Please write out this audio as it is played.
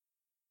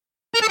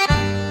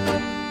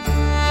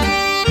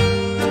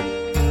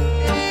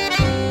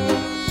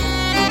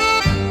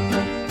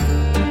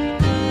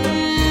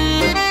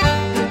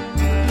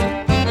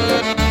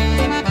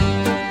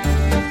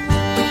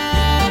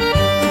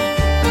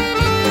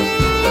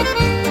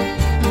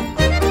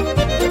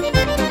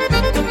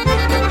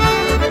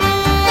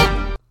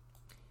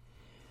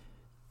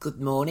Good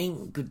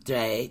morning, good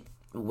day,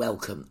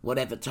 welcome.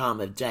 Whatever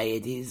time of day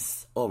it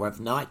is, or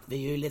of night for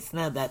you,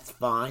 listener, that's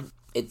fine.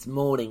 It's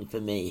morning for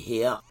me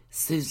here.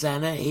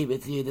 Susanna here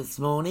with you this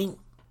morning,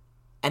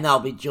 and I'll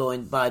be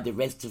joined by the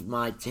rest of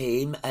my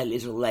team a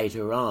little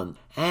later on.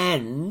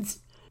 And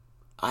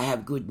I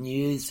have good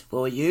news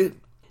for you.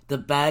 The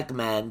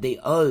Bagman, the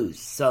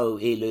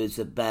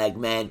oh-so-elusive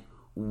Bagman,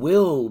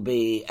 will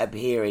be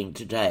appearing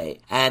today,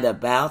 and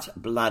about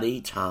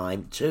bloody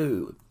time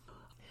too.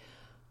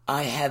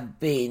 I have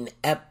been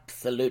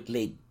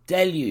absolutely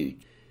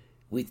deluged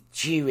with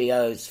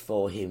Cheerios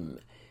for him.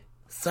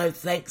 So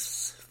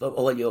thanks for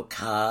all your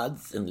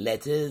cards and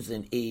letters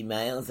and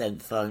emails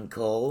and phone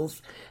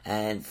calls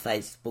and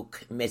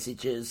Facebook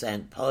messages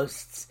and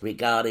posts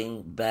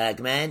regarding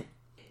Bagman.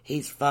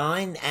 He's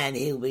fine and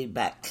he'll be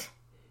back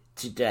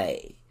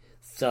today.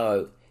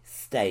 So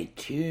stay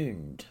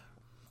tuned.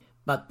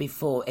 But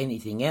before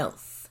anything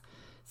else,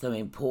 some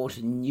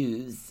important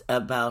news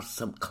about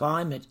some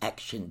climate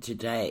action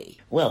today.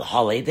 Well,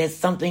 Holly, there's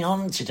something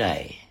on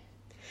today.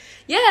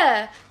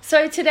 Yeah,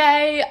 so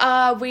today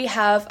we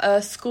have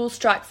a school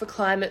strike for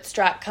climate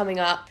strike coming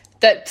up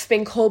that's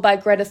been called by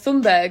Greta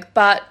Thunberg,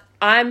 but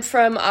I'm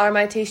from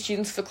RMIT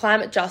Students for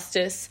Climate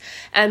Justice,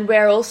 and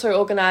we're also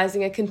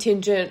organising a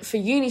contingent for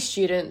uni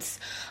students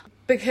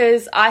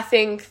because I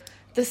think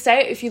the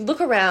state, if you look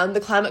around, the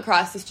climate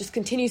crisis just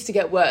continues to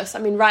get worse. I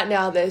mean, right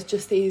now there's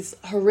just these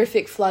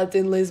horrific floods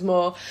in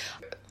Lismore.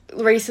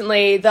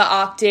 Recently, the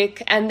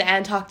Arctic and the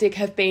Antarctic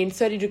have been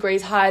 30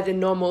 degrees higher than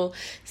normal.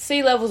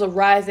 Sea levels are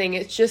rising.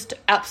 It's just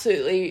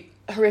absolutely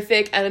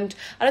horrific, and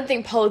I don't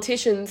think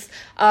politicians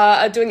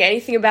are doing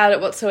anything about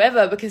it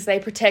whatsoever because they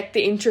protect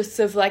the interests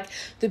of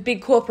the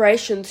big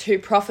corporations who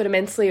profit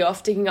immensely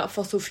off digging up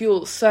fossil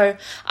fuels. So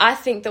I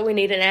think that we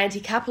need an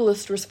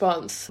anti-capitalist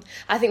response.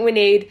 I think we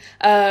need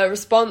a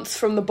response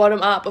from the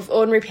bottom up of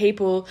ordinary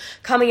people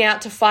coming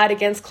out to fight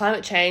against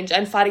climate change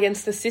and fight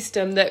against the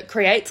system that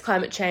creates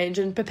climate change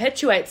and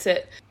perpetuates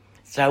it.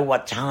 So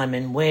what time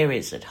and where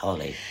is it,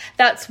 Holly?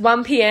 That's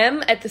 1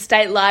 p.m. at the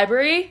State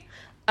Library.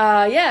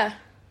 Yeah.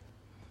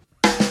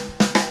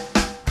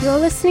 You're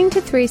listening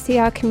to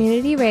 3CR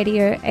Community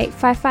Radio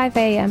 855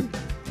 AM.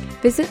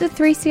 Visit the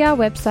 3CR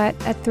website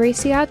at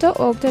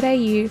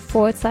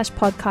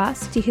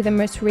 3cr.org.au/podcast to hear the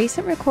most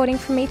recent recording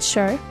from each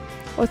show,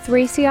 or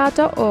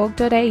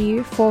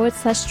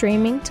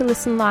 3cr.org.au/streaming to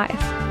listen live.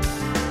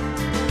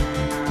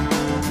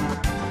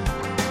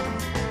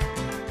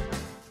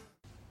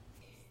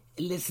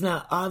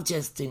 Listener, I've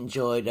just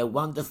enjoyed a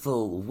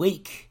wonderful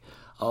week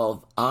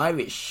of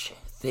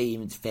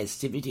Irish-themed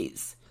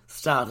festivities,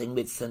 starting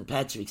with St.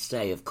 Patrick's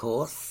Day, of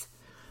course,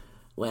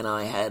 when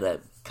I had a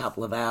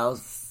couple of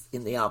hours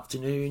in the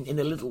afternoon in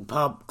a little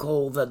pub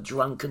called the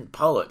Drunken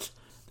Poet.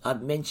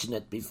 I've mentioned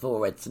it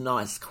before. It's a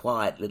nice,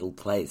 quiet little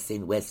place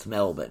in West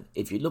Melbourne.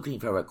 If you're looking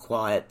for a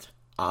quiet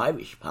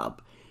Irish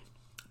pub,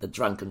 the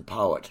Drunken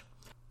Poet.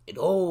 It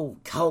all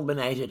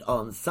culminated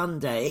on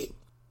Sunday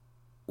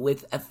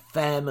with a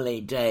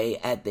family day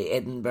at the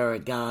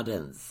Edinburgh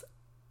Gardens,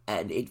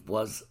 and it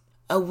was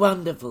a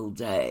wonderful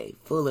day,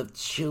 full of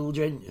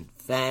children and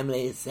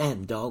families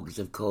and dogs,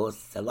 of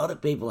course. A lot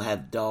of people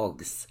have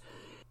dogs.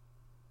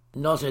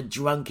 Not a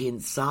drunk in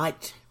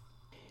sight,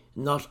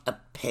 not a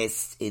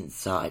pest in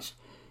sight,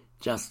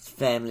 just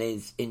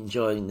families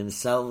enjoying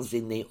themselves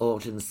in the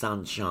autumn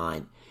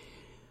sunshine.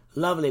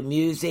 Lovely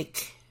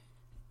music,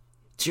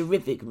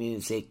 terrific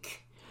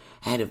music,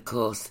 and of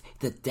course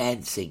the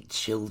dancing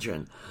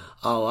children.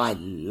 Oh, I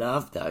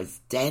love those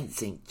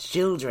dancing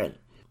children.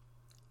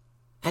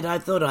 And I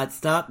thought I'd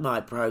start my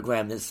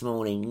program this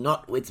morning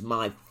not with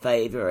my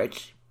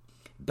favourite,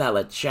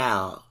 Bella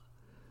Ciao,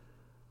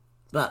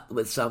 but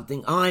with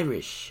something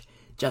Irish,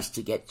 just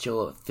to get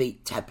your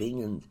feet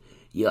tapping and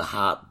your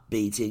heart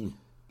beating.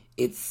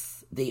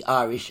 It's the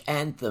Irish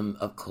anthem,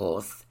 of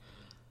course,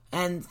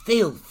 and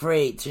feel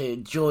free to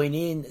join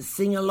in,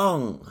 sing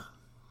along.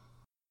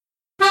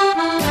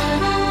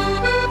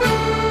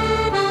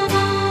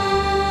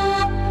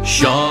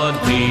 Sean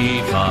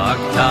Peacock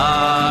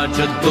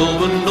Taja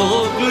Doan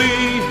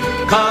Ogli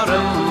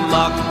Karam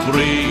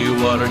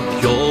Brewer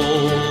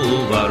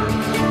Kjolver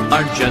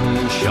Arjen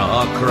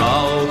Shaw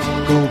Crow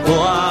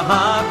Gugwa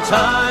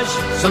Tash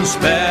Some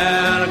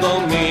Spergo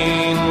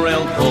Mean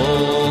Rail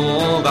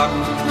Kogak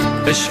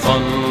Bish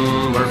Fun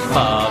Ver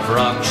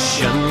Favrak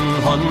Shin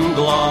Hun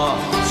Gla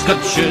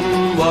Scutchin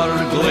War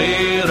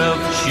Glare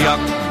of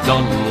Chiak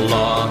Dun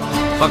Law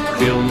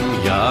Fakrium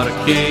Yar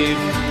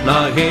Cave Na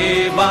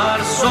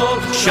hebar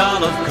sok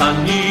shall of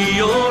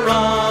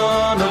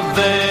canioran of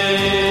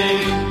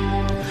they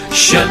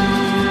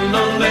Shen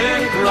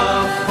allegra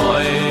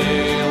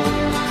foil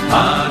a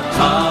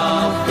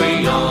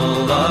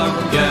tafiol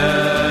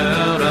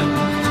again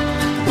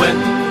when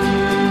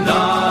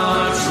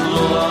that's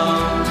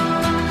long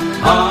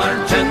our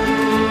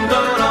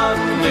tender on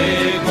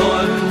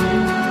megon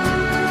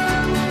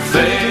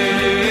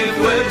faith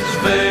with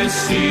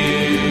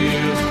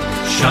vesir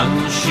shan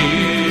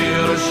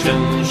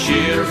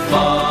sheer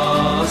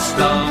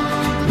fasta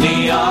ni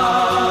a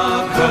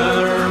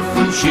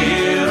curve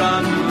cheer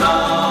an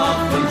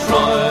nach an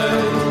troi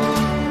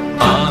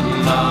an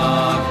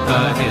nach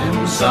a him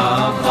sa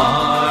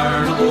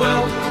barn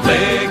well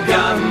le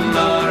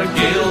gannar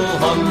gil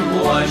hon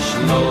was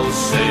no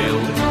sail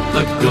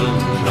the gun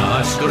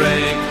nas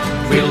greg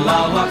we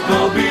lawa go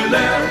be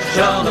there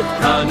shall the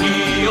cani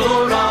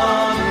or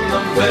on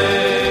the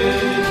way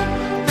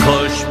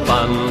push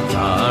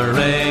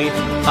pantare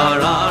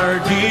ar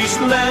dis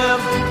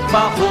lev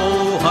baho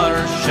har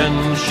shen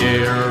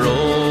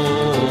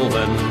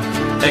shirowen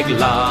eg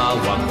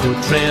lawa to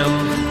trim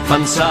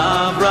pan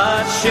sabra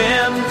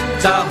shen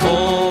ta ho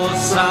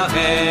sa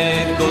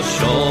go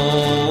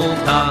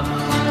shota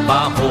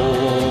baho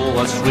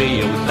was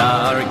real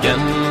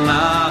dargen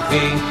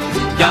nahi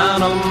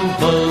ganum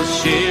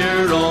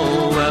bushiro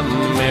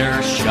emir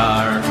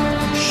shar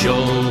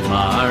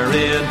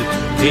shomarid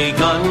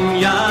begun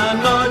ya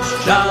not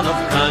shall of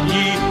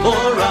kanyi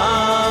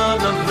oran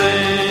of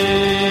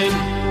vein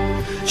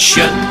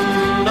shen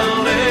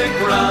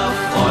allegra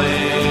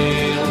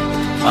foil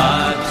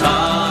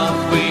ataf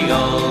we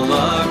all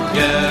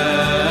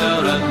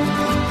again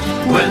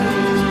when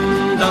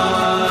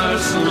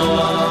there's no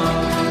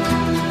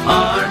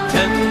our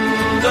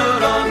tender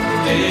on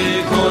the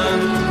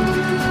glen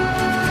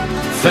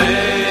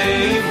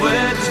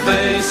favorite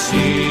face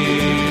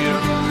here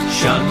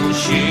shan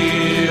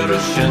sheer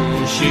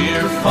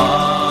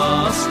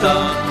fasta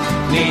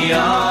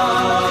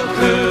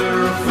niaker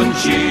van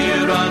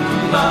sheer an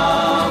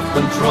nav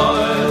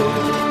control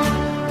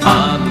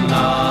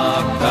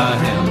anaka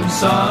him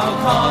sa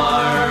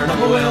harn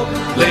will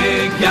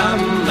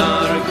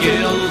legander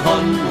gil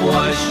hon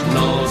was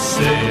no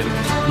sin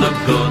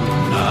lagun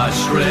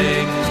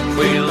ashreg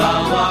we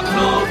lawak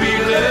no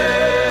bile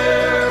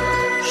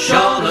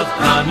shall of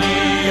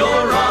pani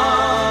or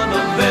on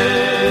a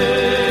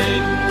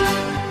vein.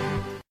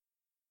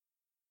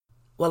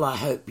 Well, I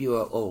hope you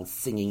are all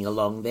singing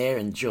along there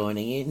and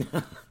joining in.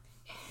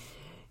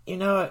 You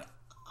know,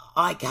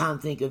 I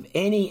can't think of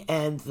any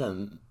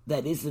anthem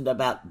that isn't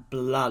about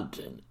blood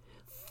and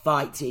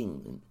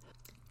fighting,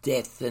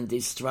 death and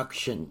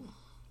destruction.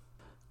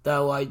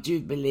 Though I do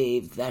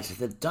believe that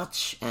the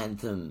Dutch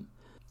anthem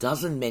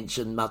doesn't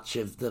mention much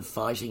of the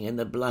fighting and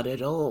the blood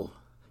at all.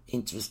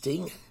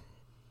 Interesting.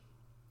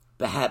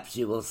 Perhaps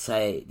you will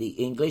say the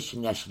English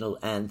national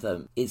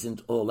anthem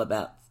isn't all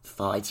about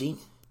fighting,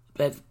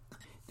 but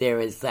there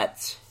is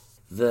that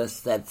verse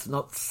that's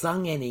not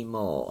sung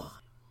anymore.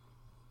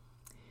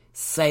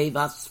 Save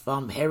us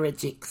from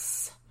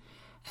heretics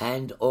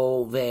and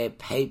all their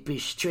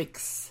papish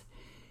tricks.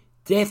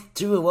 Death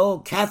to all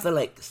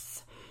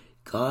Catholics.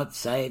 God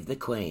save the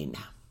Queen.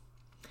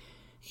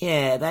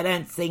 Yeah, they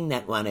don't sing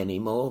that one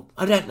anymore.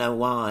 I don't know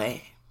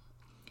why.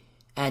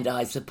 And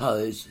I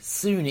suppose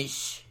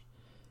soonish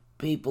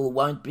people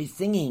won't be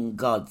singing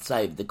God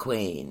Save the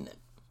Queen.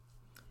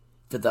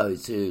 For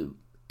those who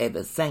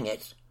ever sang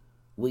it,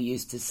 we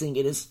used to sing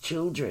it as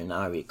children,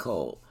 I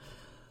recall.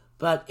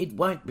 But it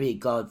won't be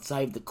God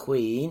Save the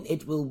Queen,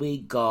 it will be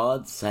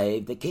God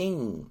Save the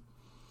King,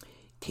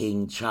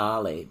 King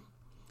Charlie.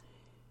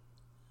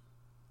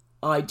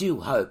 I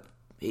do hope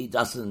he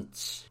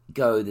doesn't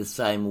go the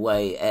same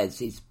way as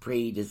his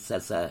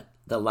predecessor,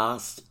 the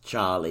last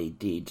Charlie,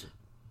 did.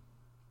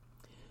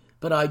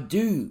 But I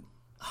do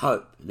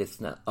hope,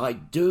 listener, I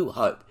do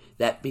hope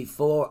that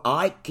before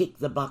I kick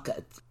the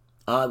bucket,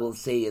 I will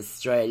see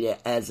Australia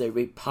as a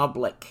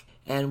republic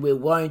and we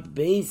won't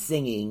be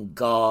singing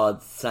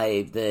God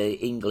Save the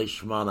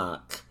English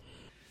Monarch.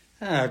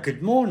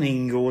 Good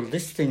morning, you're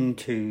listening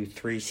to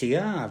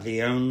 3CR,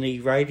 the only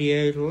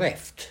radio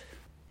left.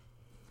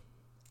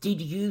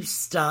 Did you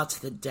start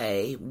the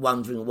day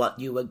wondering what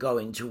you were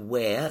going to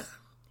wear?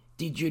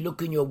 Did you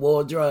look in your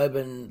wardrobe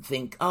and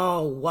think,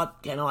 oh,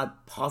 what can I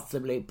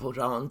possibly put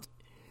on?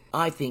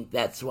 I think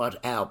that's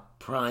what our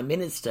Prime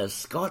Minister,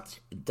 Scott,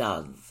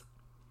 does.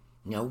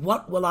 Now,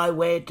 what will I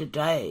wear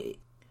today?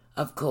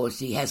 Of course,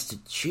 he has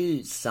to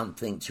choose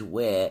something to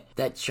wear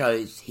that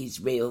shows his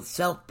real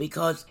self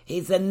because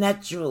he's a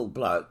natural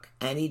bloke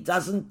and he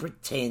doesn't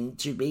pretend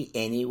to be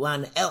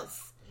anyone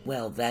else.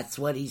 Well, that's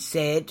what he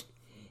said.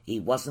 He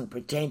wasn't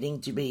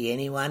pretending to be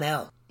anyone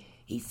else.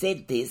 He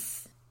said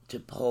this to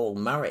Paul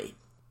Murray.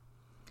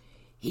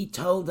 He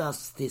told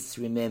us this,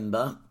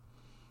 remember?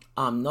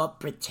 I'm not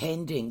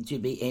pretending to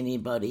be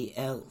anybody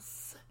else.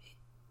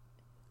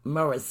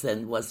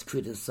 Morrison was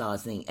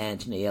criticising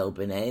Anthony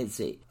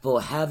Albanese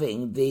for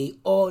having the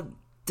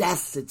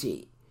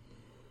audacity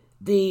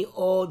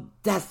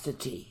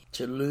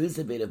to lose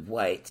a bit of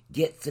weight,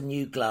 get some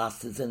new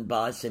glasses and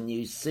buy some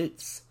new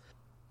suits.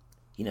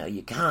 You know,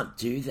 you can't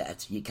do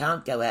that. You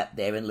can't go out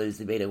there and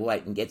lose a bit of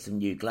weight and get some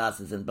new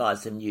glasses and buy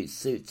some new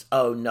suits.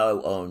 Oh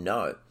no, oh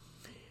no.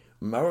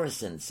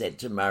 Morrison said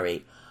to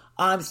Murray,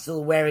 I'm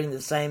still wearing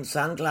the same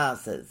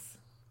sunglasses.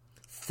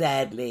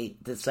 Sadly,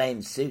 the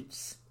same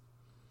suits.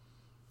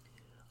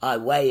 I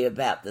weigh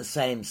about the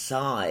same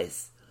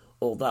size,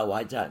 although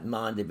I don't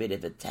mind a bit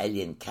of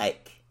Italian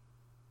cake.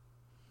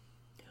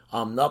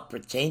 I'm not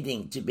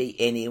pretending to be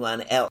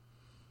anyone else.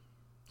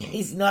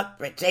 He's not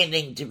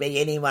pretending to be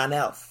anyone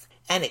else.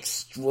 An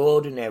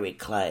extraordinary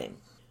claim,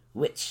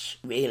 which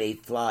really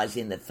flies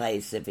in the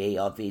face of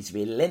his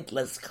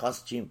relentless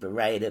costume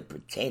parade of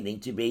pretending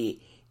to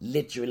be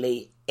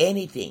literally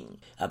anything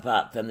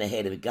apart from the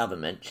head of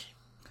government.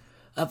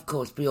 Of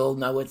course, we all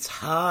know it's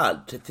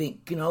hard to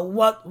think,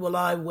 what will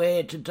I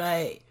wear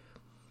today?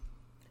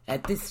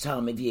 At this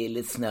time of year,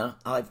 listener,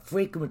 I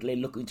frequently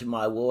look into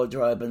my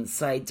wardrobe and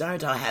say,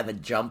 don't I have a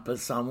jumper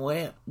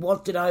somewhere?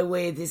 What did I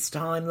wear this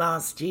time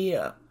last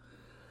year?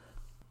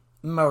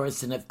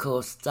 Morrison, of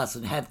course,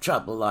 doesn't have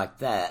trouble like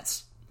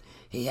that.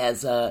 He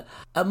has a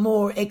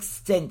more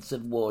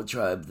extensive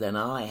wardrobe than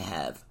I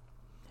have.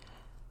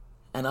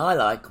 And I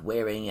like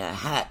wearing a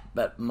hat,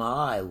 but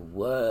my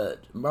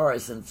word,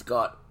 Morrison's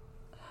got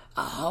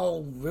a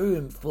whole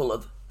room full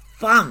of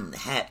fun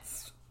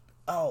hats.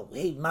 Oh,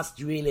 he must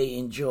really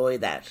enjoy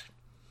that.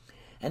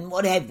 And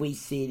what have we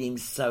seen him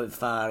so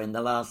far in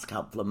the last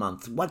couple of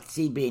months? What's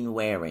he been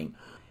wearing?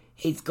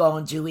 He's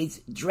gone to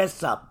his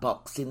dress-up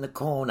box in the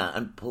corner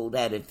and pulled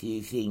out a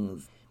few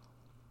things.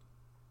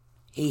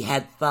 He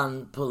had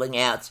fun pulling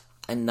out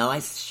a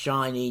nice,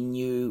 shiny,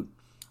 new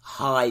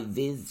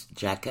high-vis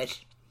jacket,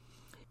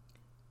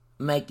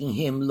 making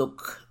him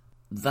look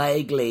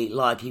vaguely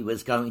like he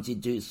was going to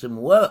do some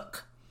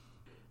work.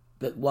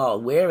 But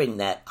while wearing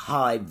that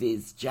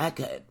high-vis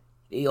jacket,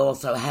 he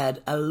also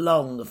had a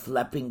long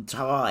flapping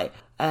tie.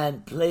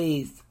 And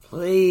please,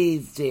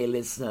 dear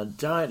listener,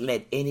 don't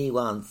let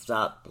anyone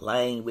start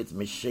playing with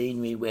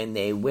machinery when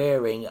they're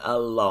wearing a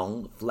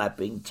long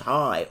flapping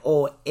tie,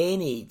 or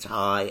any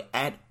tie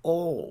at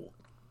all.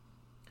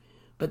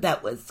 But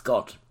that was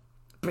Scott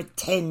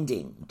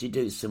pretending to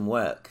do some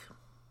work.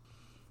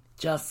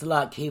 Just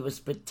like he was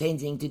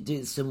pretending to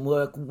do some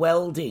work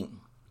welding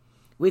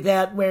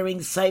without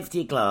wearing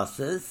safety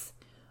glasses.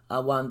 I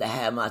wonder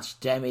how much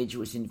damage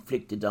was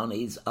inflicted on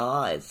his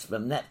eyes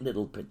from that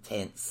little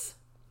pretense.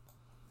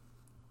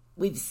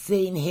 We've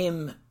seen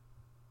him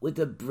with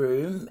a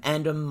broom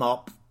and a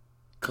mop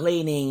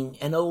cleaning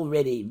an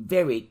already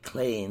very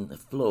clean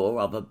floor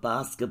of a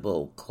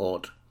basketball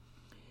court,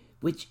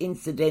 which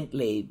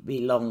incidentally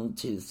belonged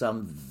to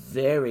some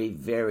very,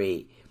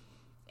 very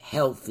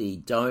healthy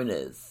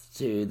donors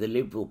to the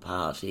Liberal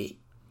Party.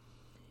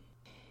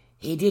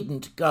 He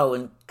didn't go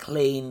and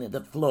clean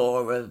the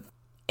floor of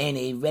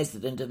any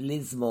resident of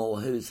Lismore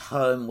whose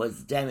home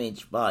was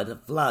damaged by the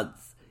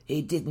floods.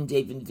 He didn't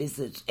even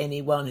visit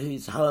anyone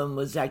whose home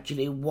was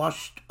actually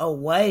washed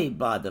away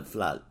by the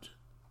flood.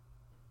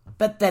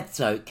 But that's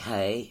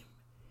okay.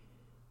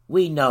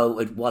 We know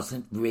it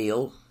wasn't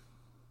real.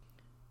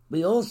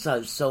 We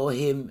also saw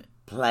him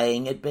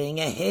playing at being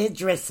a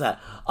hairdresser.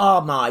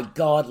 Oh my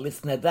God,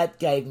 listener, that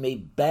gave me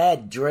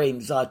bad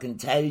dreams, I can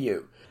tell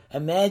you.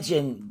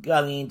 Imagine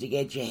going in to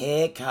get your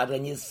hair cut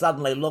and you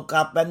suddenly look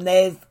up and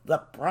there's the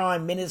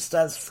Prime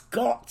Minister,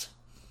 Scott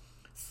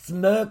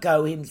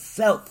Smirko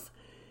himself,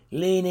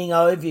 leaning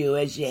over you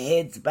as your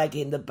head's back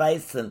in the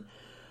basin.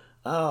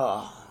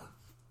 Oh,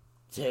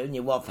 turn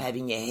you off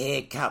having your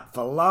hair cut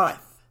for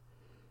life.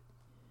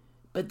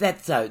 But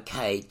that's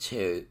okay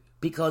too,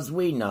 because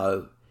we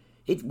know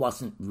it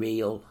wasn't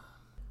real.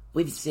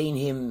 We've seen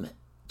him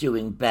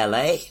doing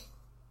ballet,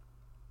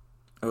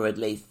 or at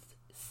least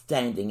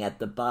standing at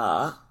the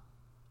bar.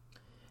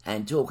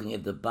 And talking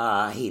of the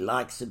bar, he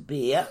likes a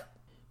beer,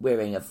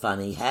 wearing a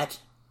funny hat.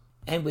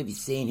 And we've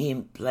seen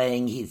him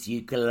playing his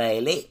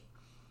ukulele.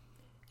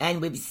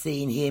 And we've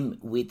seen him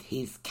with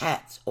his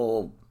cat,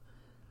 or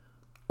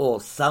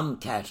some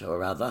cat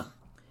or other.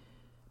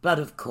 But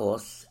of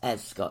course,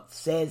 as Scott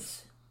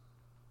says,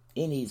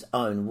 in his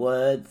own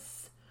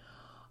words,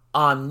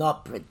 I'm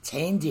not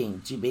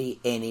pretending to be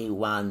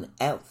anyone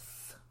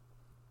else.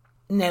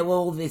 Now,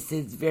 all this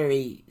is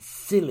very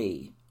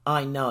silly,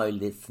 I know,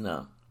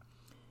 listener.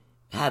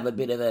 Have a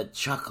bit of a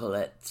chuckle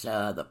at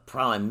the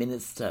Prime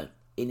Minister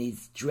in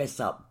his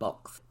dress-up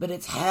box. But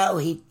it's how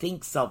he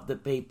thinks of the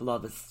people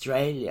of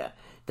Australia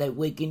that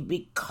we can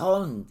be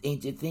conned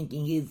into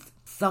thinking he's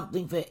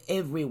something for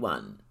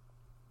everyone.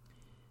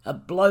 A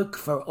bloke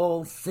for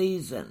all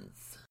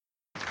seasons.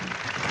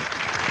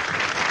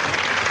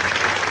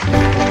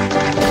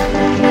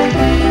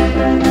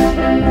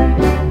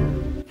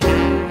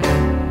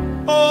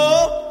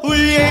 Oh,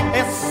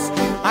 yes,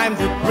 I'm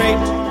the great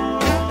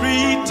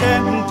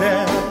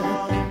pretender,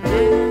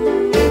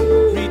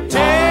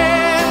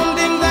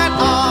 pretending that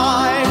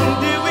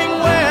I'm doing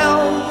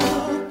well.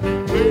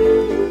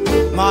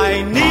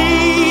 My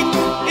need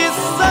is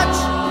such,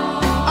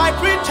 I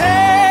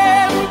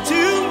pretend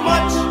too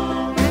much.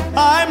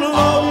 I'm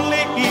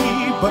lonely,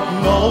 but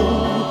no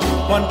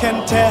one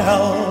can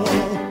tell.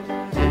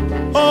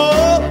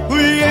 Oh,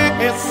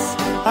 yes,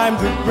 I'm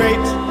the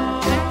great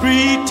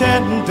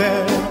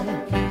pretender,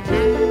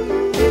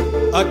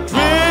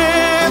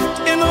 adrift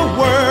in a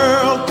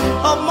world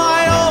of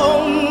my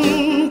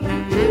own.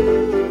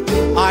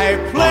 I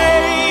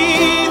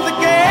play the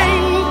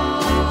game,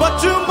 but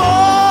to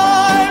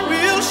my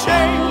real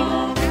shame,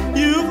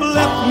 you've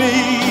left me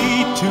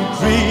to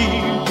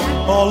dream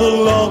all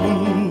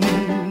alone.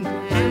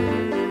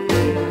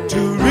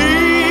 Too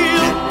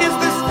real is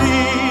this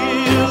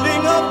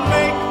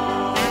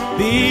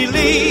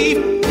believe,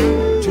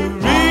 too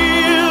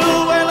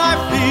real when I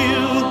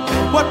feel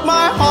what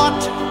my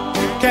heart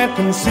can't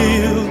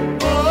conceal.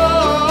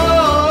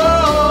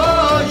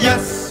 Oh,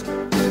 yes,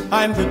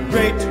 I'm the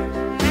great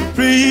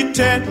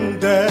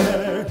pretender,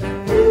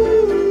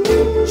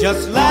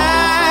 just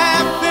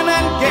laughing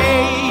and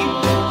gay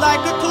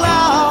like a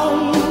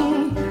clown.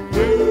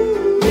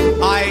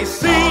 I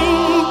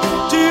seem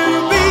to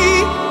be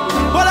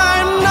what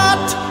I'm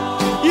not,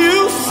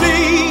 you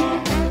see.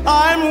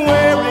 I'm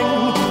wearing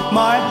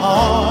my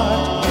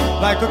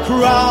heart like a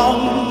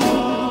crown,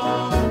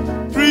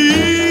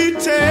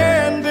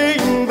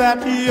 pretending that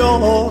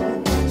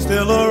you're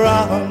still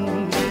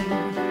around.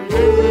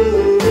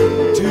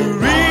 Too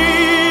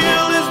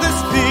real is this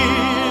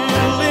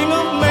feeling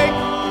of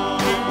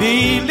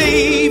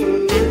make-believe,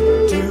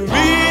 too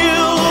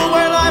real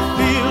when I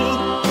feel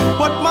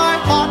what my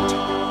heart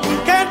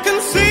can't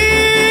conceal.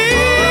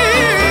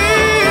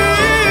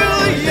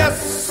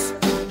 Yes,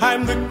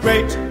 I'm the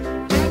great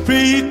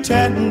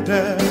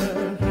pretender,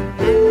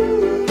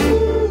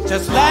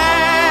 just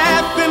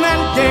laughing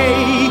and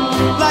gay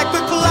like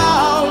a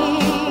clown.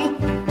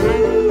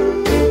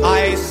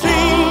 I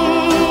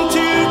seem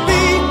to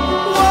be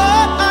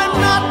what I'm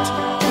not,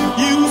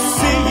 you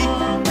see.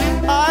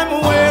 I'm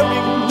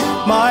wearing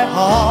my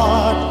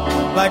heart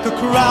like a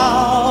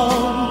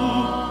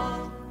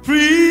crown,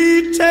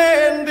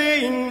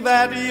 pretending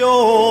that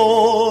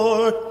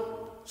you're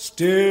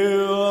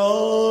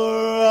still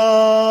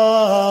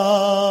around.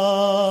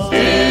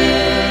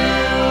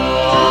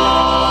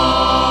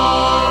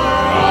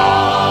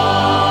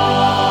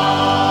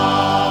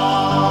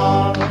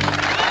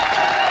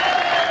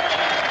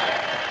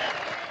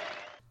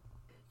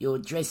 Your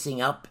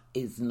dressing up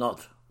is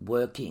not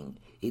working.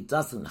 It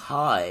doesn't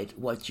hide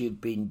what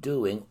you've been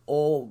doing,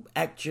 or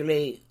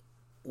actually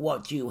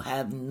what you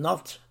have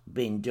not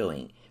been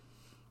doing.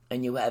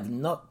 And you have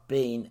not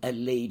been a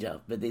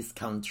leader for this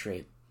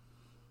country.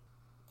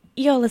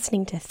 You're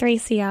listening to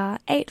 3CR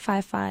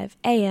 855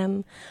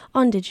 AM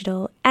on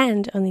digital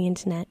and on the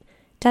internet,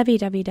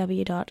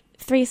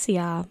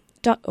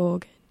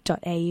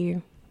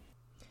 www.3cr.org.au.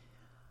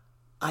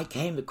 I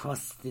came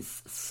across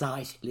this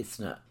site,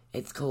 listener.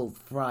 It's called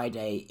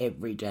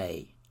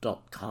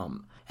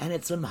FridayEveryday.com, and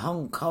it's from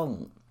Hong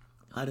Kong.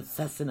 I had a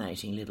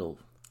fascinating little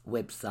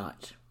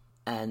website,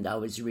 and I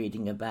was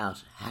reading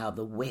about how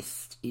the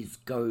West is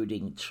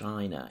goading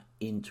China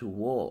into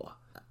war.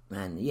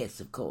 And yes,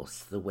 of course,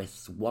 the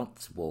West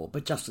wants war,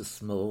 but just a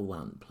small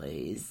one,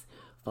 please,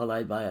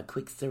 followed by a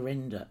quick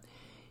surrender.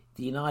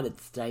 The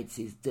United States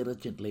is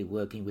diligently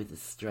working with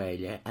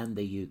Australia and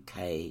the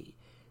UK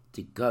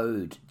to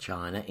goad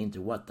China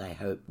into what they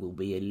hope will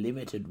be a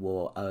limited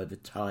war over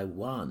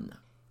Taiwan.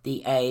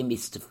 The aim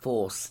is to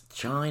force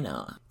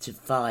China to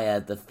fire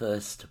the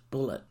first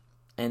bullet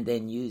and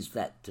then use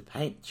that to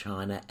paint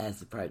China as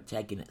the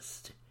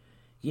protagonist.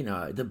 You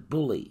know, the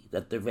bully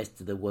that the rest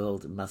of the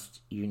world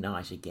must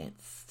unite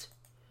against.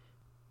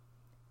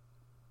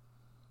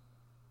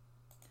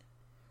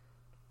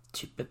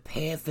 To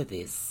prepare for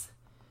this,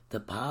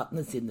 the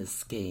partners in the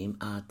scheme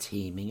are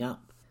teaming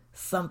up,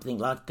 something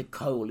like the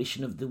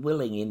coalition of the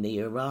willing in the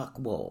Iraq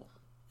War,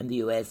 and the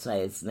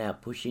USA is now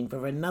pushing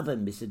for another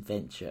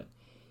misadventure,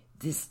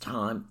 this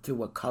time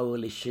through a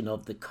coalition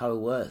of the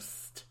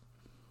coerced.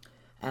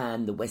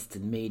 And the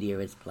Western media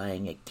is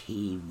playing a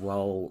key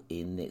role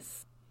in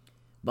this,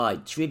 by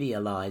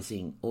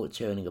trivialising or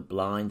turning a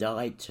blind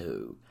eye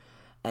to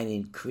an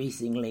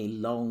increasingly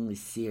long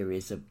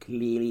series of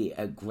clearly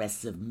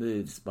aggressive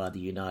moves by the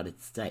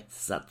United States,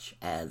 such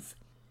as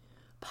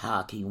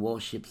parking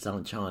warships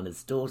on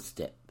China's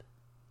doorstep,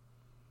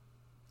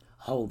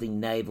 holding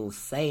naval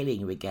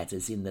sailing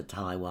regattas in the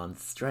Taiwan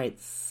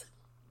Straits,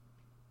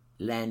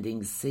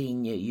 landing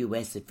senior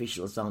US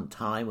officials on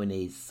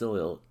Taiwanese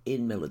soil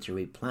in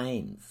military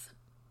planes,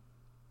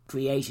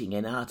 creating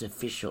an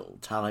artificial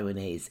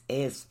Taiwanese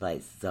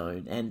airspace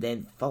zone and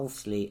then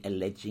falsely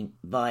alleging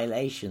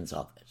violations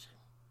of it,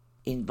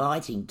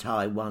 inviting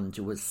Taiwan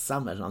to a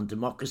summit on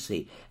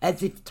democracy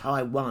as if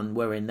Taiwan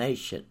were a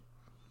nation.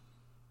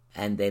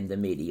 And then the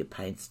media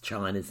paints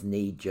China's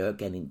knee-jerk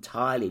and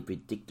entirely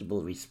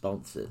predictable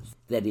responses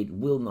that it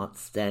will not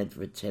stand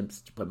for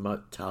attempts to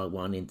promote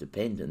Taiwan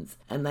independence,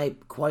 and they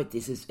quote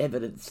this as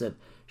evidence of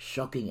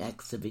shocking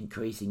acts of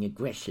increasing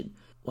aggression,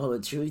 while the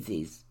truth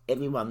is,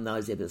 everyone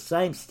knows they're the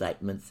same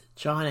statements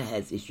China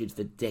has issued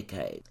for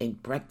decades in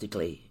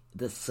practically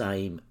the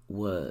same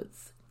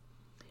words.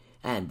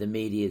 And the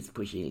media is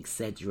pushing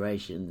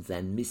exaggerations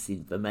and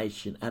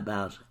misinformation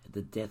about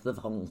the death of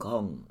Hong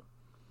Kong,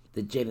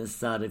 the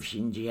genocide of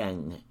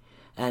Xinjiang,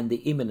 and the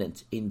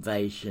imminent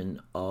invasion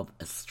of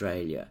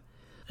Australia.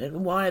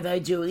 And why are they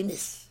doing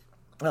this?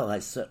 Well, they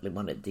certainly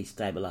want to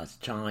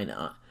destabilise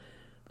China,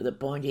 but the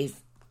point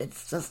is,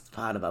 it's just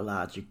part of a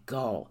larger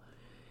goal,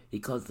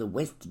 because the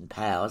Western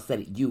powers,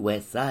 that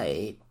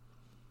USA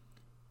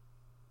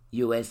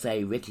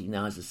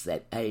recognises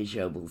that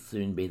Asia will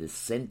soon be the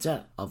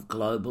centre of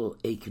global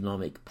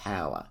economic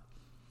power,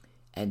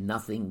 and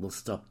nothing will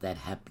stop that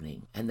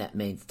happening. And that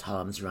means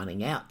time's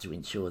running out to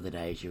ensure that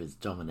Asia is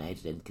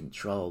dominated and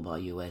controlled by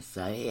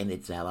USA and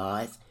its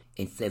allies,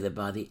 instead of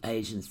by the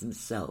Asians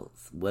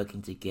themselves,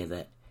 working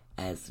together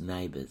as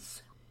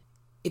neighbours.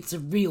 It's a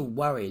real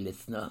worry,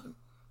 listener,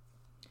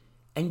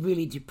 and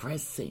really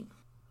depressing.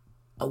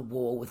 A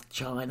war with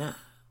China.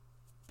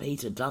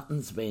 Peter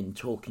Dutton's been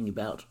talking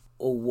about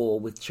a war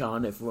with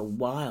China for a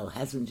while,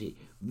 hasn't he?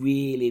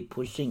 Really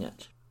pushing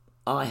it.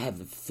 I have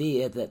a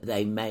fear that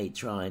they may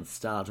try and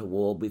start a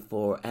war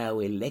before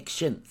our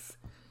elections.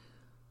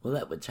 Well,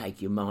 that would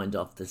take your mind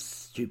off the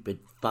stupid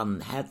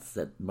fun hats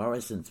that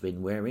Morrison's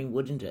been wearing,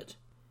 wouldn't it?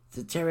 It's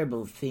a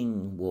terrible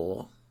thing,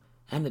 war,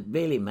 and it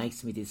really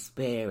makes me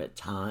despair at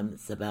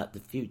times about the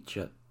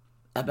future,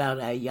 about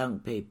our young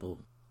people.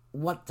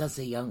 What does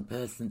a young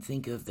person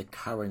think of the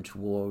current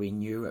war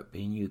in Europe,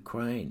 in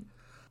Ukraine?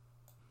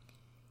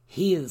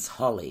 Here's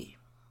Holly.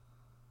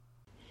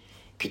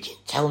 Could you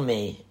tell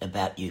me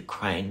about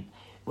Ukraine?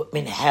 I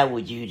mean, how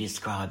would you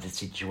describe the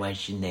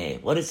situation there?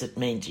 What does it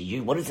mean to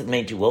you? What does it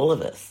mean to all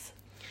of us?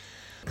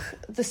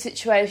 The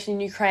situation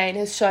in Ukraine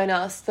has shown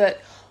us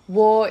that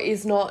war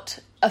is not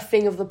a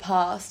thing of the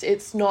past.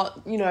 It's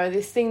not,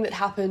 this thing that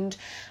happened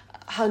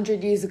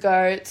 100 years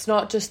ago. It's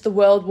not just the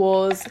world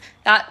wars.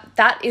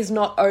 That is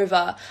not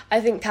over. I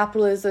think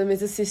capitalism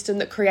is a system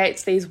that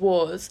creates these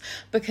wars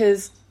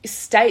because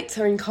states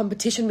are in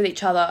competition with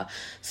each other.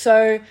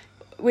 So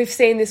we've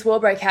seen this war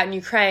break out in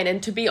Ukraine,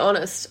 and to be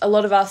honest, a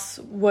lot of us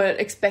weren't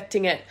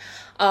expecting it.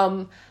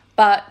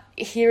 But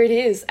here it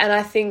is, and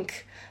I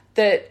think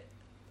that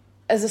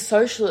as a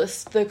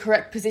socialist, the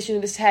correct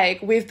position to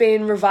take, we've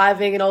been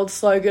reviving an old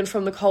slogan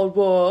from the Cold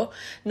War,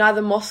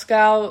 neither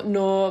Moscow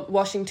nor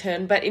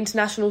Washington, but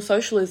international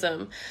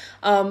socialism.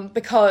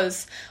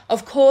 Because,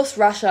 of course,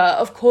 Russia,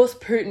 of course,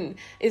 Putin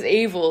is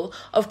evil,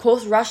 of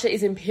course, Russia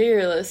is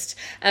imperialist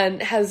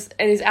and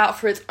is out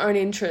for its own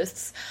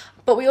interests.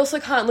 But we also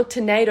can't look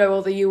to NATO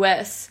or the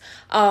US,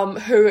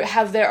 who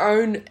have their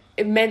own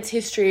immense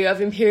history of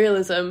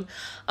imperialism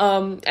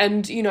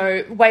and,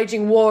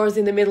 waging wars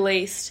in the Middle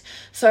East.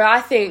 So I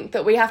think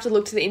that we have to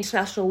look to the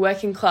international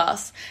working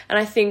class. And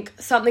I think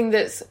something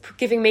that's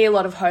giving me a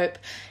lot of hope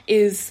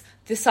is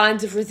the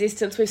signs of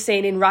resistance we've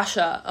seen in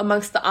Russia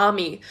amongst the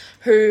army,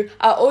 who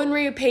are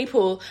ordinary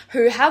people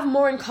who have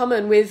more in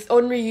common with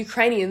ordinary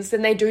Ukrainians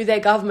than they do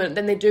their government,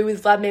 than they do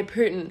with Vladimir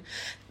Putin.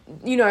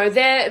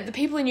 The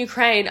people in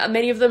Ukraine,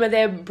 many of them are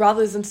their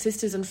brothers and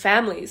sisters and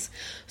families.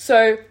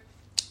 So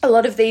a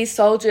lot of these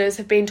soldiers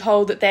have been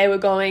told that they were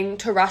going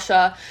to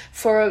Russia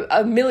for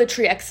a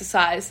military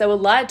exercise. They were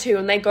lied to,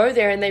 and they go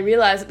there and they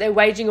realise that they're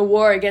waging a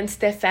war against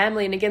their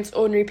family and against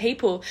ordinary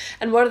people.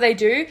 And what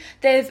do?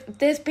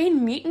 There's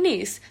been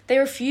mutinies. They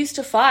refuse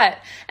to fight.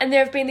 And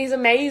there have been these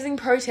amazing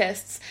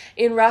protests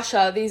in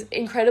Russia, these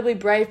incredibly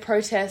brave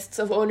protests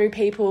of ordinary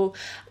people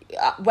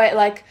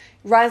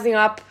rising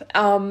up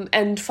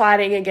and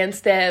fighting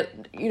against their,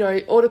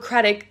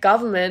 autocratic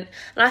government.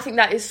 And I think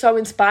that is so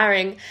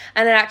inspiring.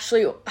 And it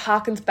actually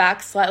harkens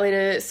back slightly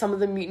to some of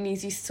the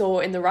mutinies you saw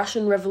in the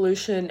Russian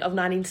Revolution of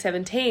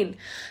 1917.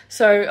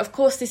 So, of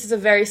course, this is a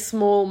very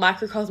small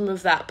microcosm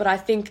of that, but I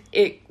think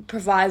it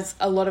provides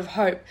a lot of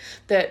hope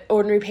that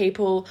ordinary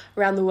people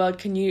around the world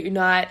can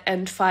unite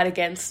and fight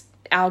against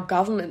our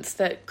governments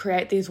that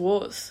create these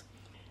wars.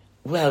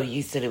 Well,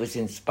 you said it was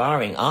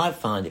inspiring. I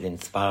find it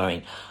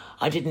inspiring.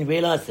 I didn't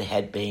realise there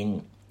had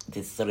been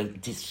this sort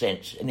of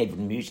dissent and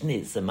even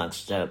mutinies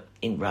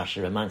in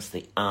Russia amongst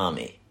the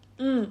army.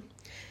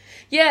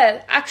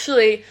 Yeah,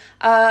 actually,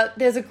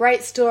 there's a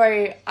great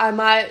story. I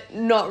might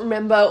not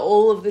remember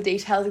all of the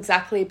details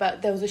exactly,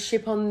 but there was a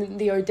ship on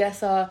the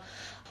Odessa.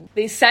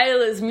 These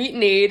sailors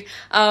mutinied.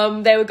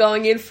 They were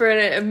going in for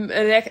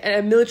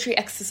a military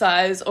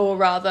exercise, or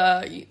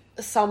rather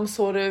some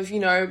sort of,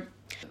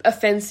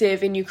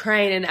 offensive in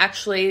Ukraine, and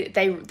actually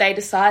they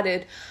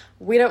decided,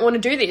 we don't want to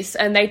do this,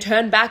 and they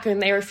turned back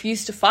and they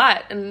refused to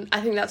fight, and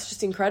I think that's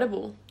just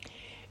incredible.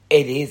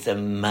 It is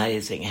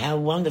amazing. How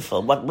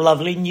wonderful. What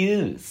lovely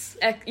news.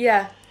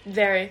 Yeah,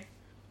 very.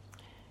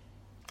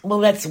 Well,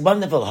 that's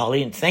wonderful,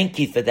 Holly, and thank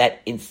you for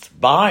that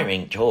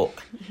inspiring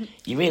talk.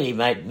 You really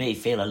made me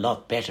feel a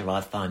lot better.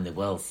 I find the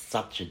world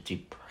such a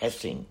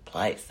depressing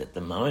place at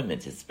the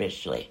moment,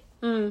 especially.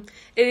 It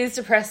is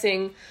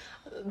depressing.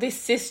 This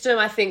system,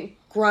 I think,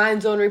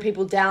 grinds ordinary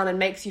people down and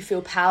makes you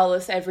feel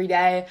powerless every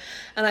day.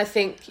 And I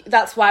think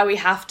that's why we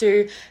have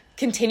to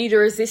continue to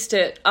resist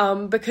it,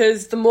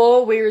 because the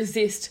more we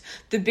resist,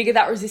 the bigger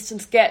that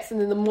resistance gets, and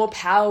then the more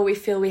power we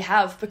feel we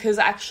have, because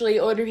actually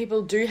ordinary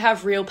people do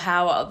have real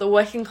power. The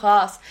working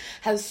class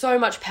has so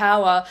much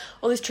power,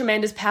 all this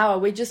tremendous power.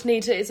 We just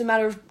need to, it's a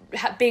matter of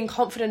being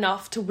confident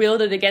enough to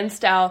wield it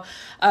against our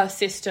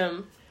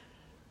system.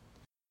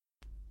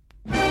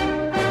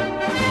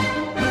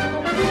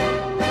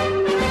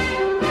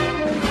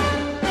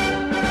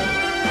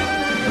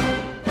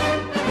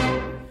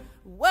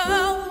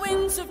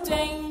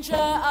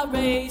 Are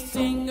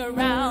racing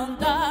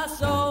around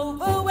us,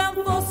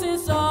 overwhelmed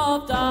forces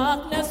of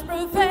darkness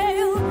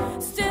prevail.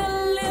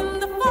 Still in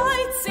the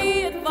fight,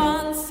 see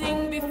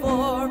advancing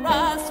before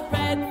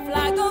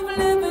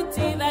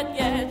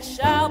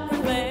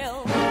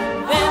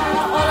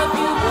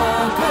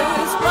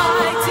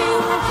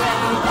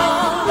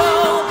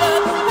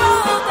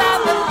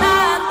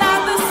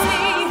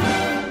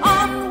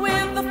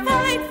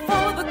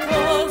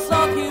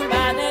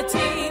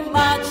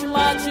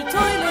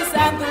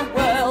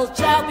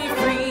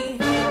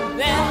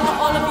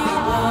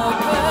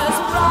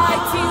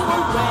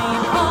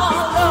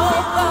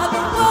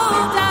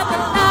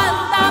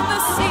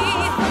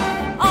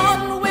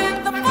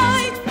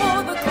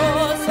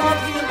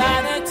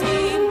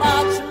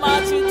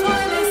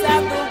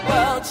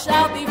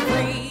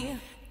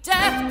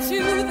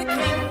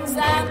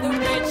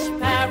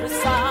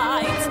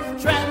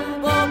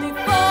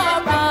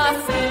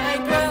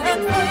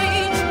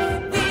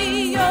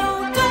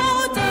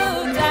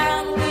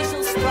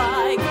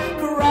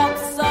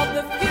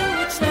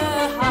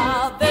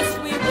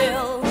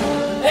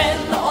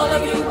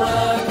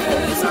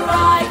workers'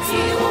 right,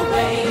 he will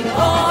reign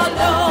all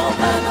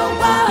over the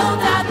world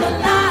and the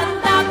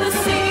land and the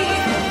sea.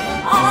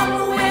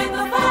 On with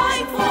the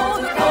fight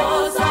for the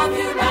cause of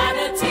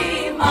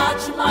humanity,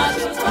 much, much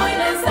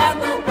toilers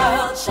and the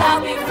world shall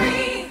be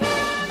free.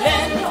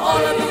 Then all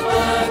of you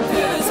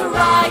workers'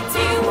 right,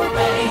 he will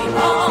reign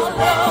all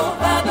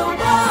over the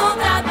world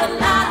and the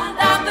land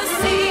and the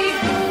sea.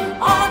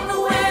 On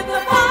with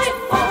the fight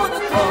for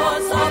the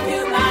cause of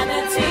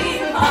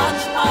humanity,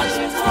 much, much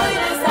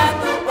toilers and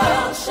the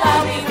world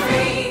shall be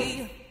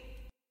free.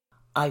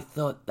 I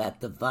thought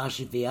that the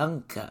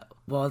Varshavianka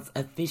was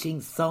a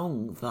fitting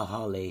song for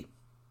Holly.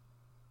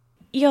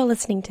 You're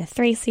listening to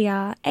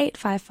 3CR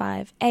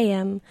 855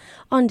 AM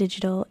on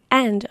digital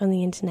and on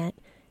the internet,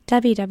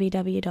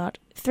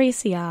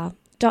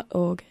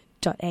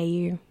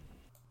 www.3cr.org.au.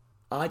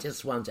 I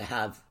just want to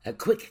have a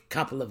quick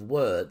couple of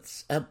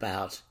words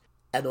about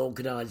an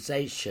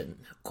organisation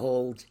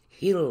called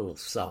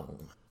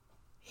Hillsong.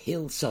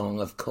 Hillsong,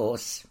 of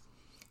course,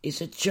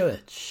 is a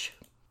church,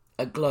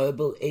 a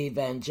global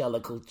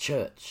evangelical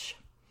church.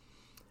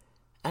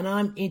 And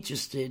I'm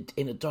interested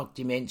in a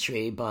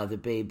documentary by the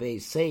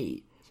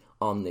BBC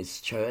on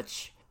this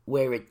church,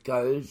 where it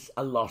goes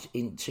a lot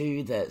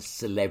into the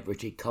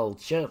celebrity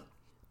culture,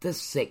 the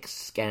sex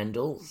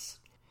scandals,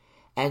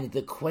 and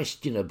the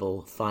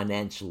questionable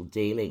financial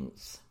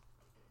dealings.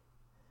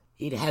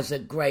 It has a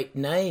great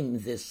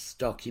name, this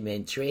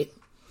documentary.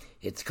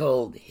 It's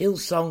called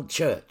Hillsong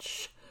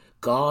Church,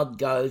 God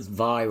Goes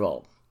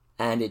Viral,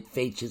 and it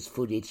features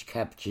footage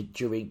captured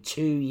during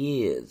 2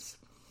 years.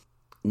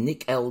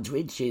 Nick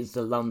Eldridge is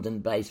the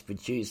London-based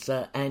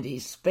producer, and he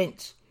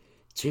spent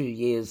 2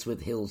 years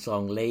with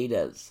Hillsong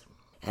leaders.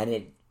 And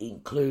it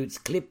includes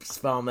clips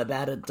from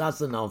about a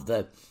dozen of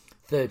the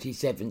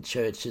 37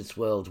 churches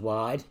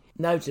worldwide,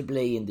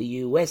 notably in the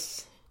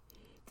US,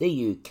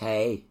 the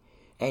UK,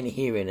 and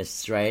here in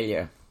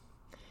Australia.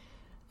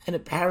 And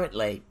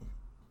apparently,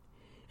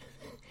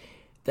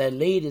 the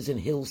leaders in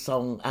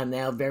Hillsong are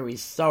now very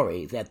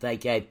sorry that they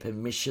gave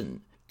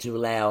permission to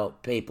allow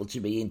people to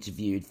be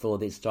interviewed for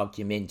this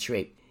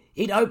documentary.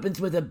 It opens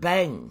with a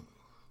bang,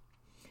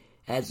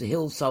 as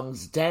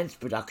Hillsong's dance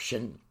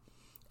production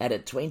at a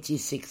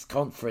 26th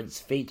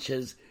conference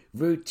features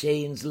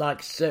routines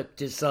like Cirque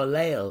du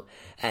Soleil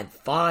and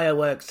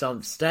fireworks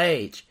on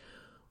stage.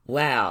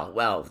 Wow,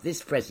 well,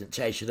 this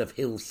presentation of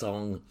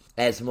Hillsong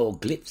as more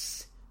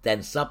glitz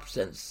than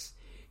substance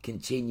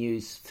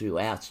continues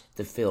throughout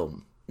the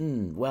film.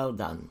 Well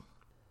done.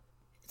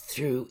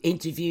 Through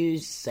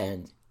interviews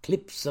and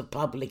clips of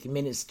public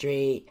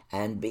ministry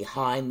and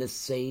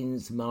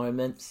behind-the-scenes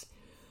moments,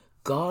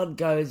 God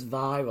Goes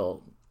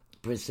Viral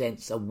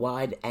presents a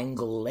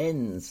wide-angle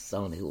lens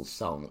on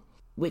Hillsong,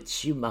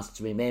 which you must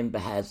remember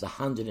has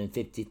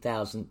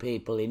 150,000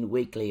 people in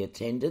weekly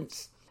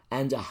attendance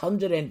and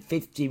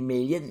 150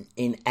 million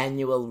in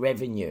annual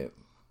revenue.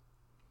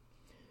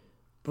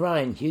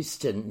 Brian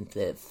Houston,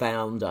 the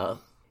founder,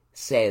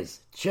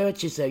 says,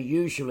 churches are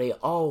usually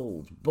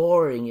old,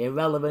 boring,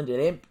 irrelevant and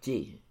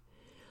empty.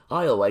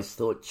 I always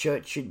thought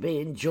church should be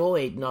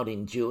enjoyed, not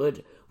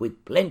endured,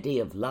 with plenty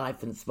of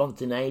life and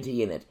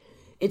spontaneity in it.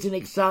 It's an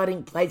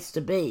exciting place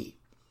to be,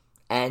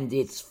 and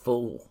it's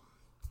full.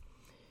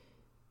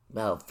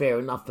 Well, fair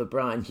enough for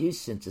Brian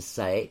Houston to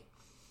say.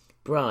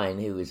 Brian,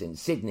 who was in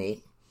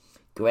Sydney,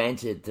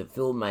 granted the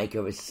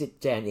filmmaker a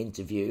sit-down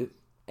interview,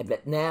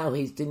 but now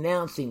he's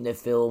denouncing the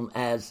film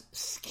as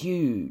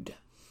skewed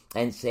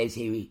and says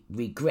he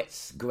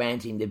regrets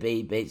granting the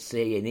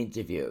BBC an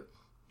interview.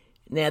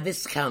 Now,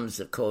 this comes,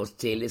 of course,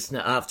 dear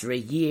listener, after a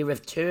year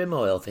of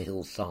turmoil for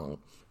Hillsong,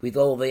 with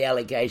all the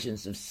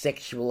allegations of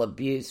sexual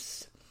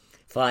abuse,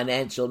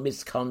 financial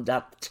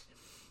misconduct,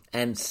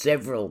 and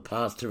several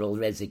pastoral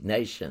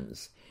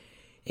resignations.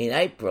 In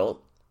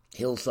April,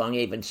 Hillsong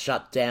even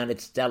shut down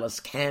its Dallas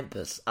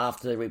campus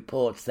after the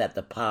reports that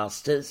the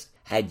pastors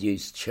had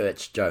used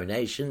church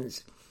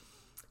donations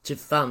to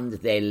fund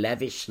their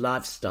lavish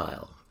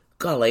lifestyle.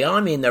 Golly,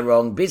 I'm in the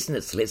wrong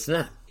business,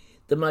 listener.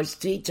 The most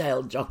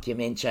detailed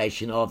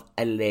documentation of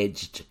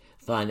alleged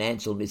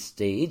financial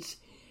misdeeds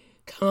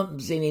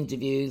comes in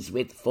interviews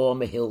with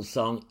former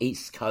Hillsong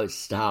East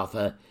Coast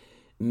staffer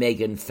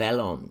Megan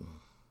Fallon.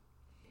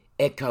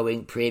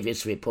 Echoing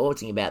previous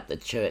reporting about the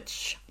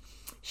church,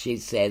 she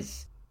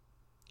says,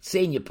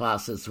 senior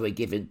pastors were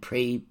given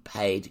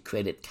prepaid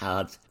credit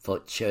cards for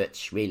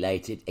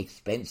church-related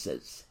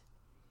expenses.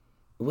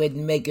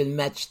 When Megan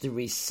matched the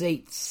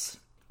receipts,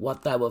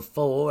 what they were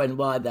for and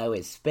why they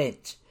were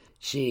spent,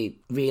 she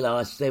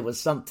realised there was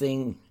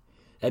something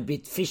a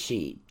bit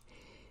fishy.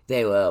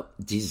 There were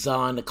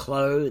designer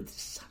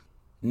clothes,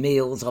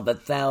 meals of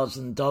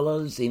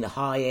 $1,000 in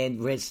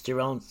high-end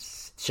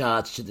restaurants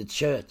charged to the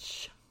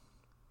church.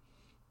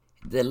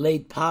 The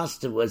lead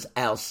pastor was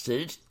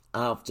ousted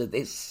after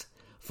this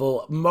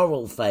for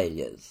moral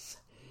failures,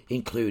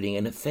 including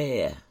an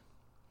affair,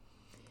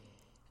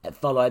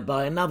 followed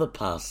by another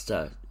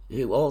pastor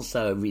who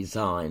also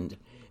resigned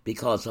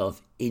because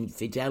of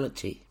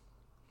infidelity.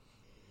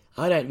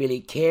 I don't really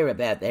care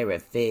about their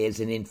affairs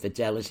and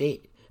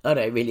infidelity, I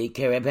don't really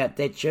care about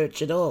that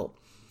church at all.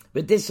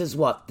 But this is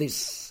what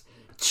this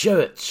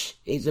church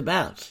is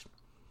about.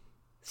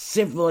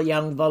 Several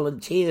young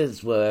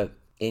volunteers were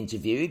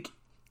interviewed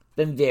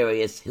from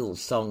various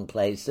Hillsong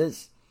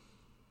places,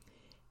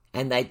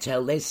 and they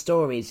tell their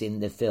stories in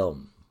the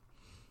film.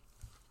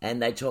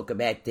 And they talk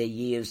about their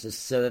years of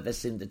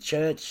service in the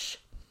church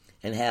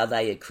and how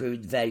they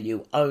accrued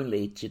value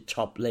only to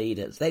top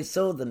leaders. They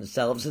saw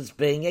themselves as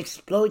being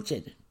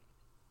exploited.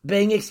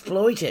 Being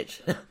exploited.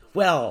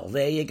 Well,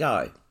 there you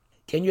go.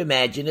 Can you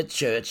imagine a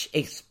church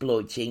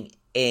exploiting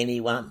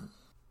anyone?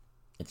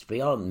 It's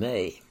beyond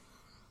me.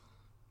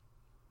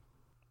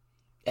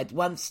 At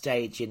one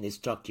stage in this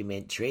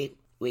documentary,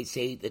 we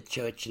see the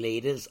church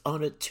leaders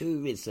on a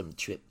tourism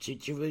trip to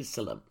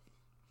Jerusalem.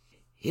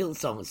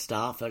 Hillsong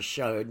staff are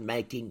shown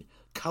making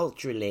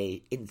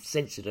culturally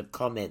insensitive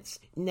comments.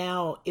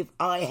 Now, if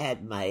I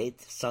had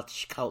made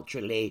such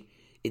culturally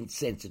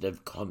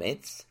insensitive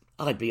comments,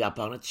 I'd be up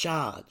on a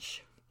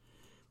charge.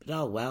 But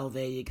oh well,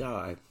 there you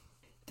go.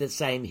 The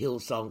same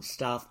Hillsong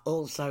staff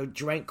also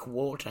drank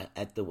water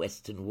at the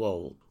Western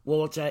Wall,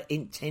 water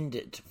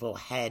intended for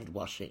hand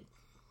washing.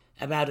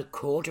 About a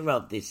quarter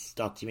of this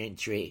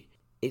documentary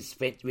is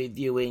spent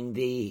reviewing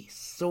the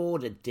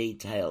sordid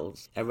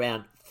details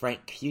around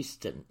Frank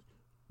Houston,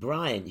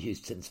 Brian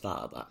Houston's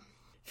father.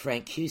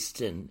 Frank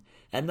Houston,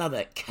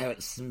 another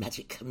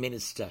charismatic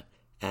minister,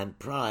 and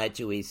prior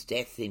to his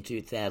death in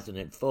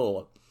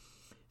 2004,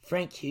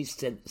 Frank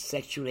Houston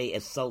sexually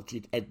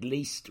assaulted at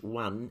least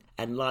one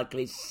and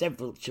likely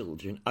several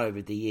children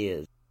over the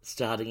years.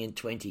 Starting in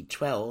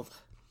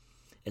 2012,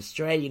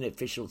 Australian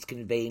officials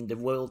convened the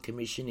Royal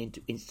Commission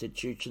into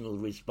Institutional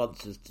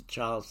Responses to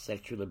Child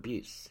Sexual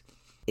Abuse.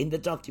 In the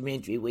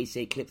documentary, we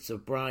see clips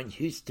of Brian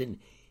Houston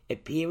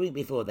appearing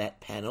before that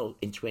panel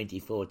in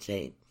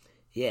 2014.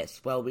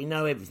 Yes, well, we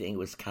know everything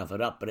was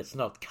covered up, but it's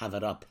not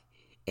covered up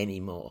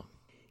anymore.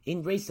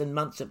 In recent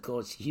months, of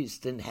course,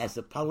 Houston has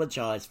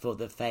apologised for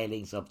the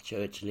failings of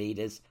church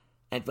leaders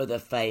and for the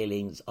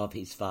failings of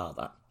his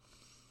father.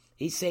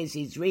 He says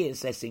he's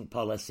reassessing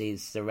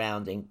policies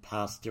surrounding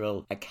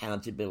pastoral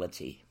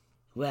accountability.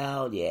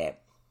 Well, yeah,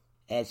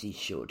 as he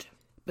should.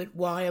 But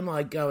why am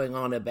I going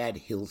on about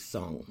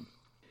Hillsong?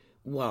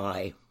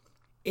 Why?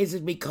 Is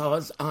it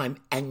because I'm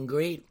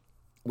angry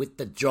with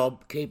the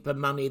JobKeeper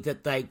money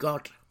that they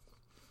got?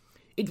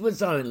 It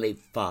was only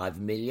 $5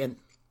 million.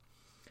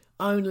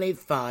 Only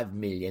 $5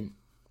 million.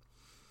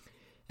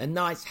 A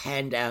nice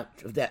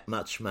handout of that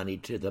much money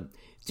to them.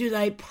 Do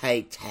they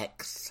pay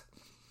tax?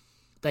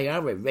 They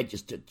are a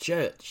registered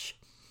church,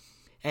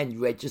 and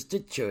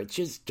registered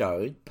churches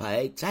don't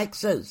pay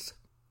taxes.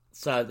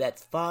 So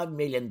that's $5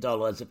 million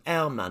of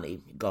our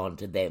money gone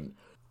to them.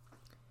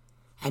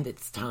 And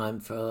it's time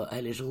for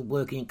a little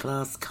working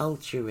class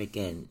culture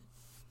again.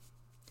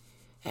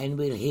 And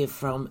we'll hear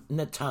from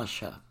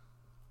Natasha.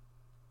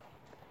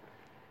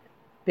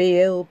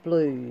 BL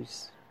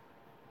Blues.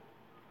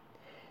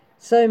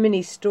 So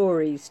many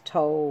stories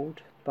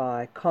told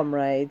by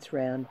comrades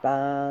round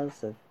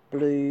bars of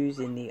blues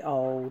in the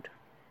old,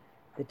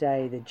 the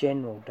day the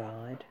General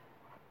died.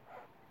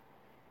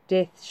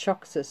 Death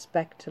shocks us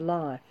back to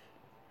life,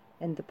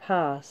 and the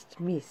past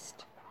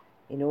missed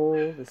in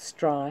all the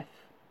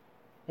strife,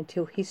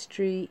 until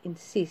history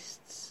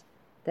insists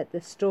that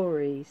the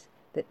stories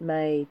that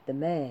made the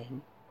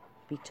man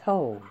be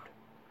told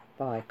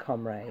by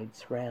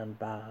comrades round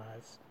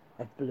bars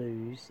of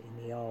blues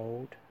in the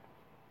old.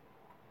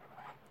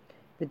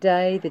 The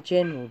day the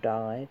General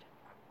died,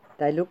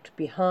 they looked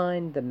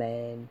behind the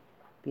man,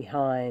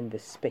 behind the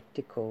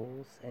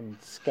spectacles and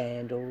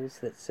scandals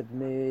that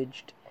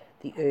submerged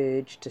the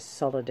urge to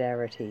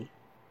solidarity,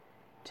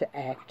 to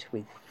act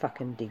with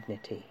fucking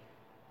dignity.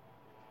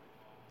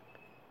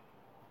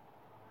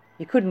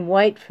 You couldn't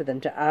wait for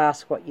them to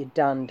ask what you'd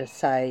done to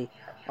say,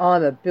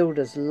 I'm a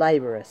builder's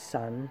labourer,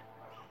 son.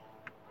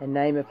 A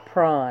name of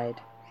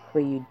pride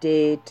where you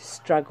dared to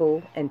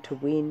struggle and to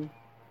win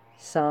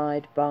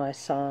side by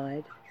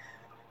side,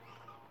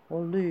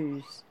 or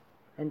lose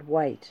and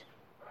wait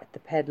at the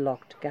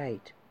padlocked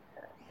gate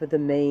for the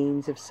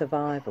means of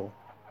survival,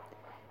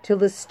 till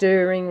the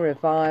stirring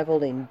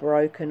revival in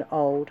broken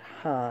old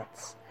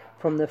hearts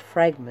from the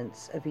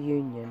fragments of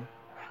union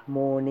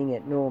mourning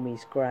at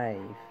Normie's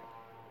grave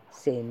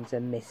sends a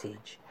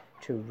message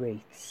to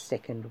Reith's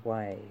second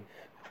wave.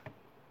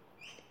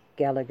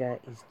 Gallagher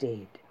is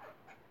dead,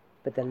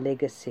 but the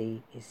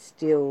legacy is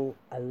still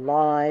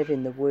alive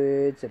in the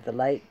words of the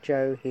late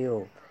Joe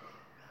Hill.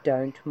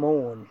 Don't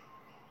mourn,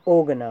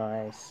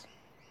 organise.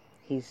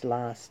 His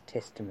last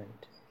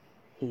testament,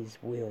 his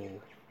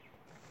will.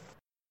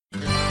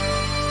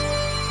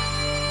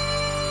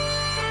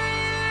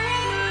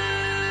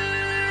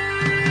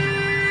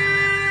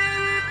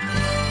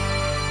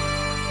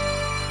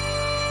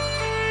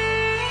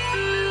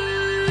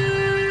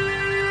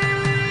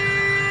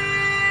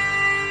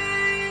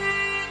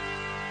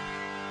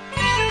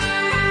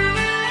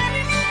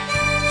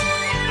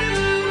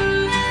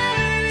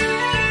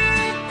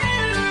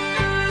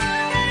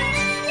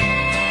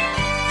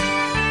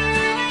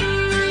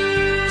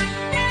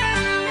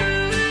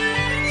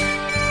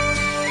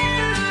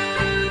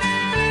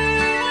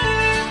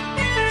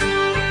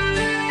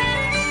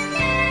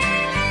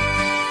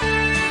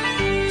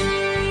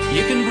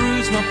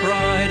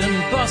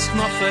 bust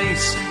my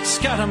face,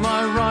 scatter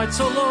my rights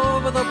all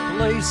over the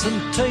place,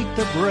 and take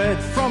the bread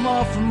from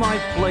off my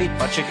plate.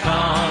 But you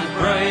can't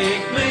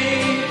break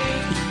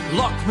me,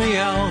 lock me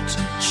out,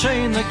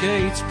 chain the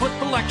gates, put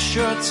black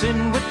shirts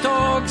in with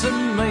dogs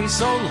and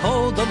mace. I'll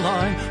hold the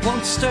line,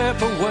 won't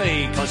step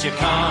away, 'cause you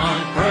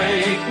can't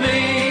break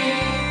me.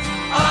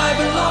 I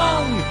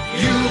belong,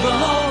 you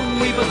belong,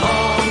 we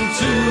belong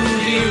to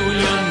the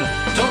union.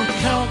 Don't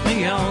count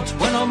me out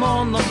when I'm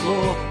on the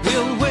floor.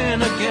 We'll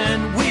win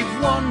again,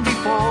 we've won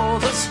before.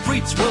 The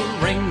streets will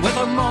ring with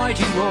a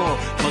mighty roar,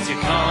 'cause you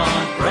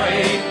can't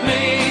break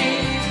me.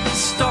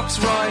 Stocks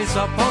rise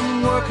up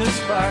on workers'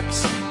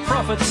 backs,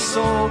 profits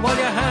soar while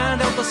you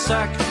hand out the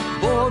sack.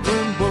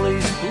 Boardroom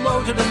bullies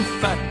bloated and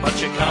fat, but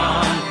you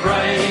can't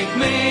break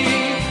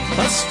me.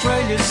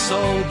 Australia's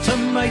sold to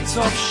mates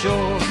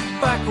offshore,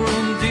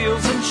 backroom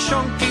deals and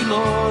shonky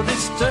law.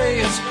 This day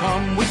has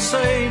come, we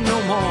say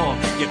no more.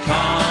 You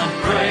can't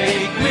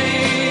break me.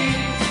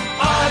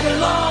 I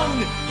belong,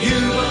 you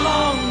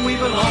belong, we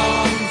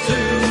belong to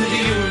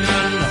the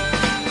union.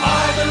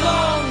 I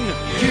belong,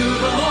 you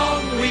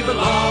belong, we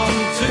belong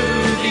to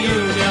the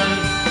union.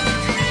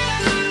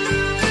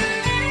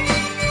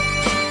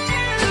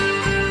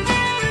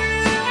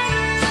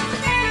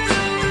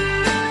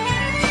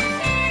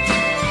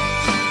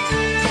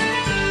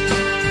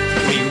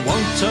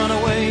 Turn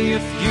away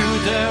if you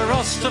dare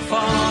us to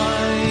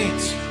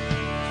fight.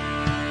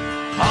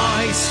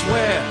 I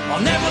swear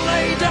I'll never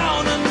lay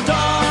down and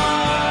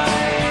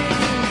die.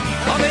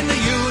 I'm in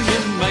the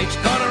union, mate,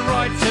 got a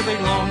right to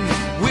belong.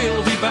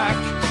 We'll be back,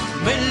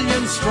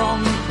 millions strong,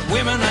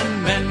 women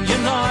and men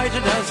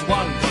united as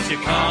one, 'cause you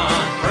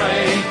can't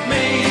break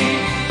me.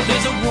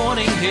 There's a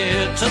warning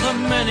here to the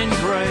men in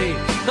grey.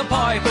 The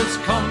piper's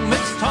come,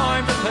 it's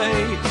time to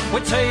pay.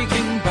 We're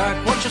taking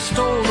back what you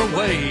stole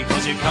away,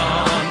 'cause you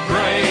can't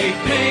break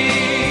me.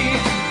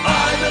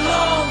 I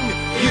belong,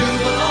 you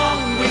belong,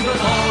 we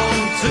belong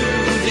to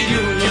the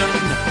union.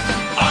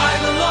 I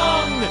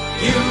belong,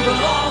 you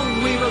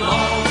belong, we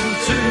belong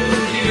to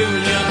the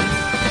union.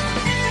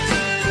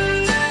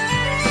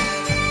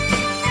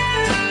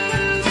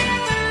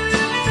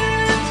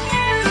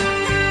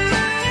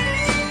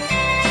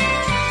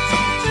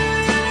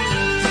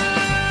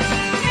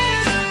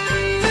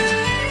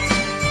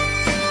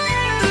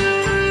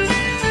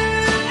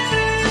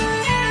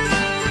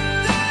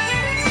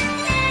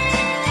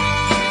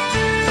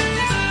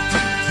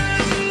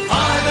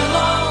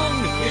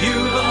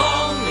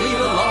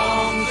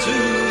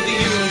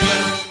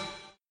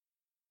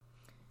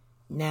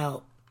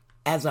 Now,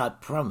 as I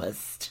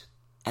promised,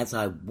 as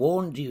I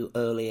warned you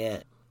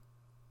earlier,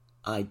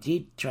 I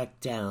did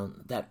track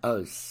down that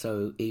oh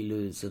so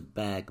elusive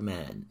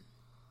Bagman.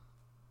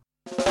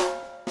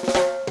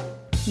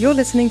 You're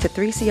listening to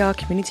 3CR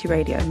Community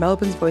Radio,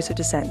 Melbourne's voice of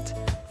dissent.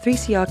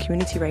 3CR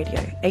Community Radio,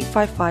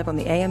 855 on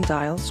the AM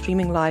dial,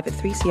 streaming live at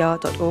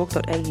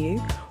 3cr.org.au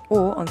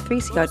or on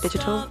 3CR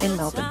Digital in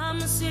Melbourne.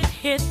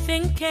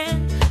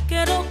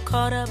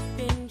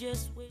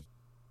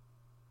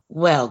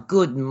 Well,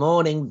 good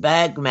morning,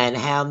 Bagman.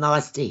 How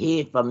nice to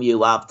hear from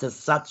you after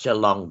such a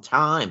long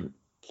time.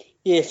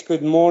 Yes,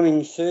 good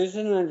morning,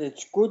 Susan, and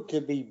it's good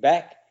to be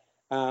back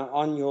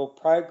on your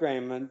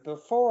program. And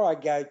before I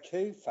go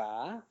too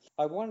far,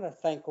 I want to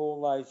thank all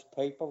those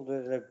people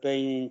that have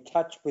been in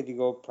touch with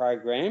your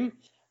program,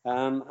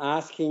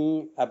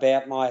 asking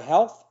about my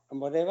health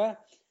and whatever.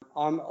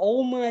 I'm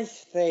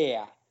almost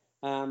there.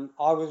 I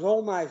was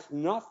almost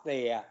not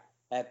there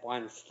at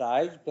one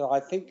stage, but I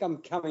think I'm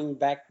coming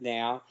back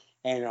now,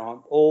 and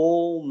I'm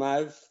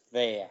almost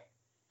there.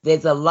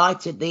 There's a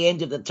light at the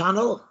end of the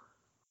tunnel?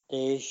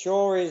 There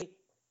sure is.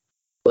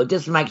 Well,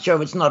 just make sure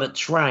it's not a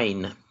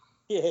train.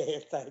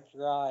 Yes, that's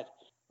right.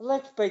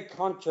 Let's be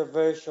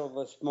controversial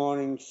this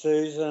morning,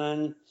 Susan.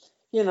 And,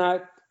 you know,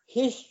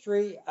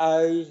 history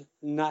owes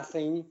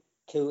nothing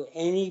to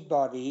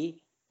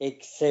anybody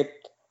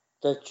except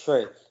the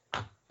truth.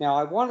 Now,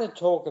 I want to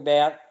talk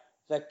about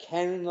the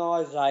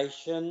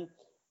canonisation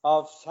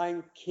of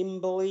St.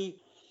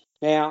 Kimberley.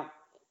 Now,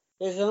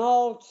 there's an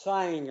old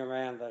saying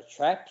around the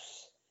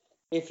traps,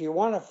 if you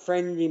want a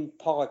friend in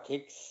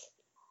politics,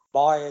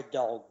 buy a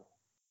dog.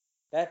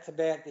 That's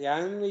about the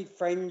only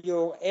friend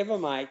you'll ever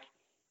make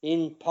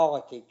in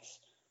politics.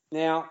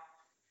 Now,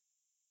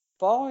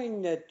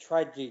 following the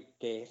tragic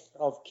death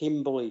of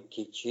Kimberley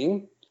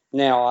Kitching,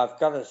 now I've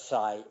got to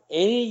say,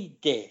 any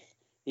death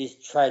is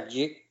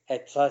tragic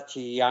at such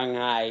a young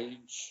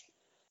age.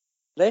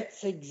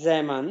 Let's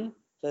examine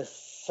the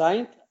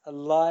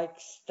saint-like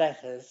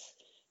status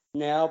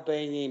now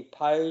being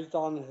imposed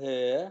on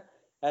her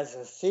as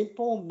a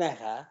simple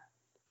matter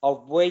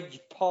of wedge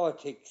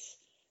politics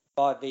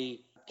by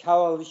the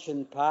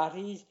coalition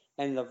parties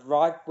and the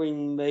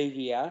right-wing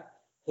media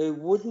who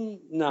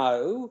wouldn't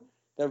know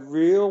the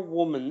real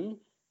woman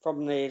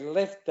from their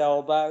left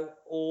elbow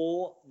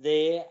or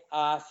their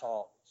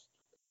arseholes.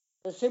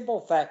 The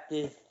simple fact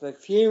is the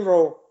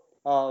funeral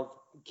of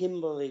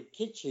Kimberley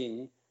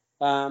Kitching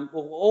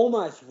will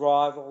almost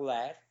rival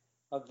that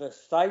of the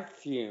state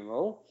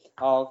funeral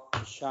of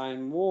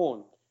Shane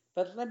Warne.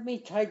 But let me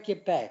take you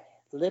back.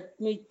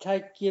 Let me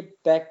take you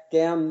back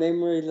down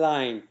memory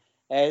lane,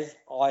 as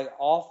I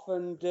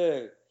often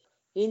do.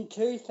 In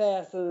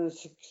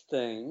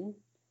 2016,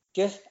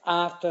 just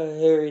after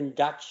her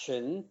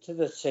induction to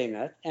the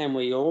Senate, and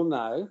we all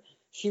know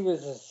she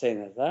was a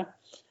senator,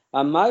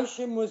 a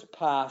motion was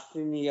passed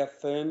in the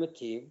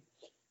affirmative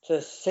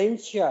to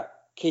censure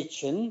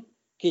Kitching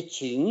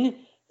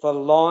for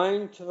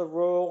lying to the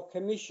Royal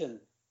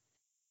Commission.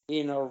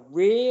 In a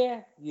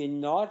rare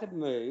united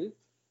move,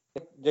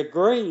 the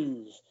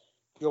Greens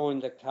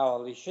joined the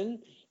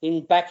coalition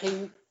in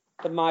backing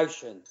the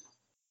motion.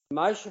 The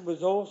motion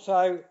was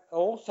also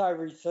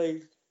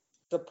received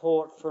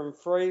support from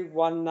 3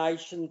 One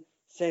Nation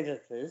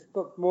senators,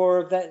 but more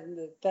of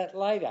that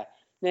later.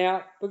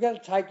 Now, we've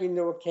got to take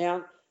into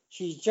account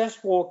she's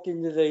just walked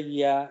into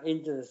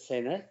the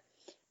Senate,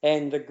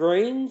 and the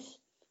Greens,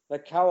 the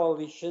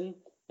coalition,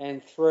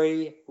 and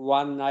 3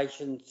 One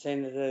Nation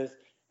senators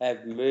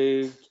have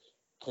moved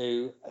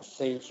to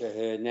censure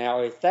her.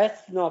 Now, if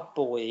that's not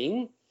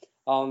bullying,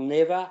 I'll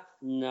never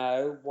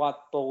know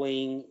what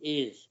bullying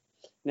is.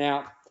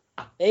 Now,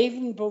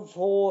 even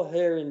before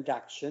her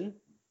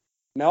induction,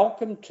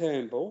 Malcolm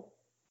Turnbull,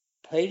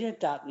 Peter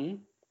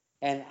Dutton,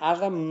 and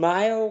other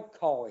male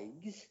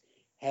colleagues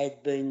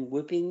had been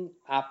whipping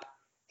up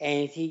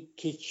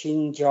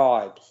anti-Kitching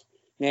jibes.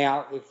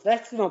 Now, if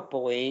that's not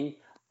bullying,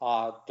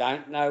 I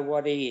don't know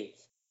what is.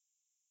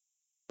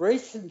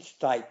 Recent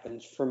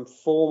statements from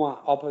former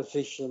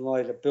opposition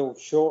leader Bill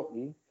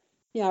Shorten,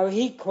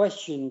 he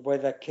questioned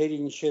whether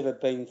Keating should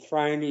have been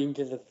thrown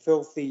into the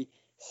filthy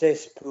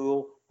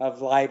cesspool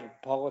of Labor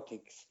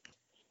politics.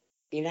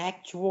 In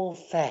actual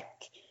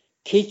fact,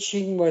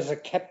 Kitching was a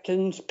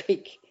captain's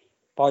pick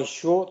by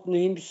Shorten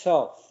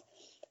himself,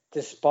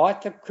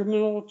 despite the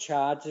criminal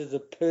charges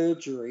of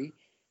perjury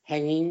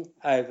hanging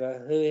over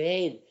her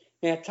head.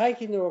 Now,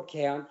 take into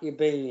account you're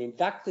being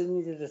inducted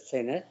into the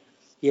Senate,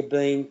 you're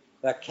being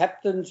the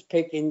captain's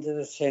pick into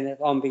the Senate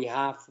on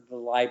behalf of the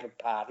Labor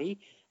Party,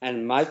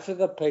 and most of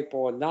the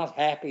people are not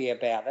happy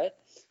about it,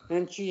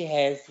 and she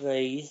has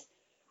these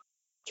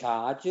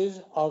charges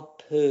of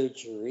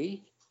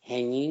perjury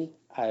hanging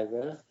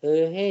over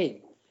her head.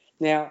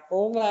 Now,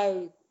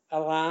 although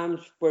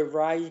alarms were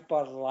raised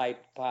by the Labor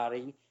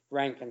Party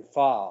rank and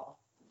file,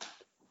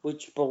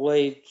 which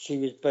believed she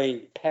was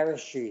being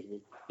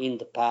parachuted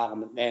into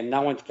Parliament, now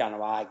no one's going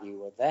to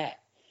argue with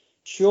that,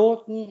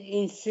 Shorten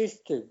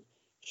insisted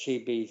she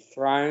be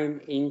thrown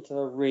into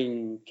the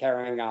ring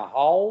carrying a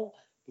whole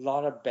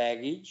lot of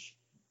baggage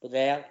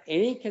without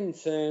any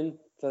concern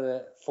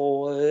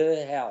for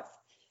her health.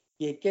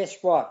 Yeah, guess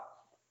what?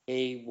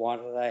 He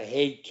wanted a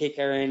head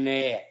kicker in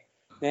there.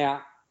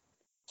 Now,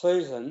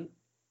 Susan,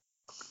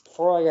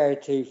 before I go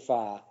too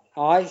far,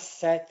 I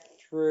sat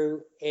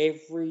through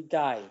every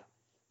day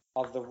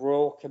of the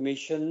Royal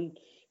Commission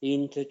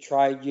into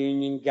trade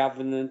union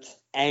governance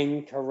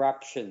and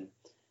corruption,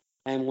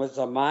 and was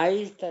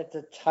amazed at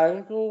the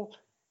total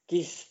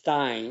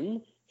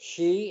disdain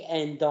she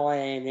and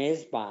Diane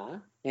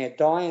Esmar. Now,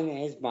 Diane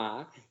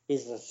Esmar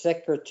is the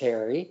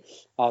secretary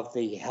of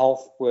the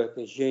Health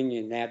Workers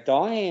Union. Now,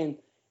 Diane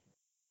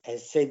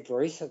has said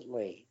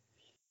recently,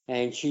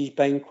 and she's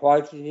been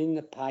quoted in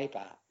the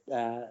paper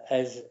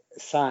as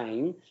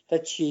saying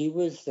that she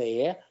was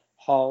there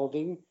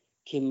holding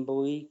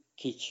Kimberley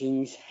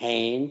Kitching's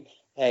hand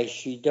as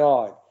she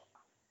died.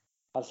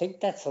 I think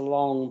that's a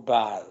long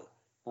bow.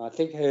 I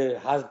think her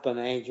husband,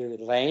 Andrew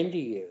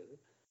Landrieu,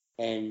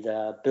 and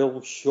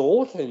Bill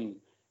Shorten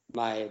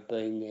may have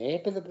been there,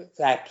 but it was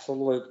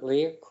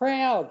absolutely a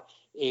crowd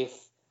if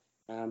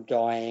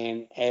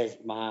Diane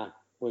Esmar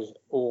was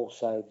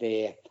also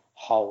there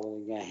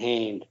holding a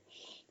hand.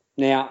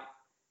 Now,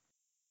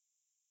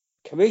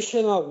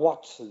 Commissioner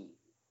Watson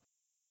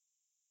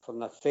from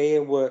the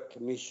Fair Work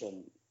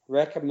Commission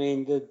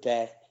recommended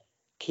that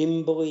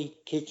Kimberley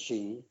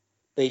Kitching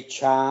be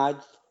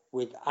charged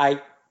with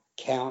 8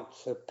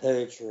 counts of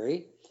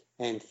perjury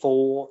and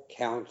 4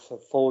 counts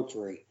of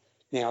forgery.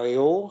 Now, he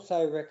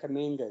also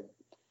recommended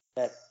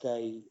that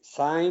the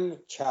same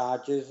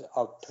charges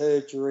of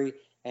perjury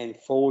and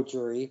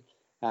forgery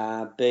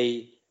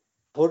be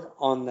put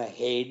on the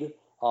head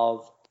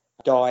of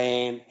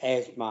Diane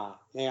Esmar.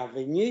 Now,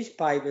 the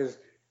newspapers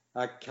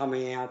are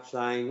coming out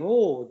saying,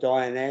 oh,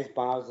 Diane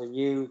Esmar is a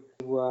new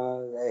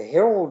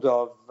herald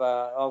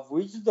of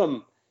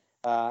wisdom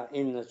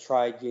in the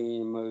trade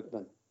union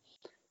movement.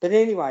 But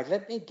anyway,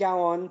 let me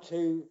go on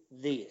to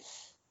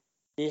this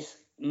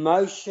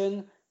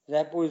motion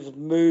that was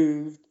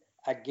moved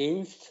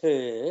against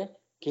her,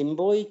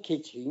 Kimberley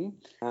Kitching,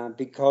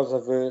 because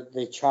of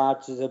the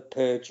charges of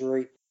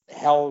perjury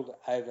held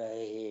over her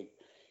head.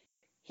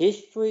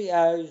 History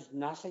owes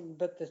nothing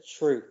but the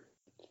truth,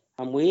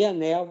 and we are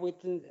now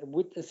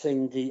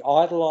witnessing the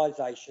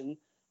idolisation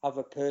of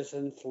a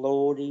person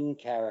flawed in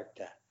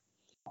character.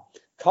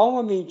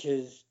 Column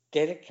images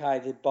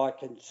dedicated by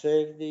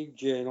conservative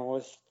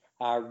journalists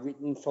are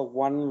written for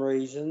one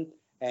reason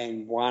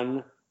and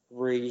one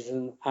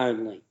reason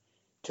only: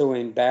 to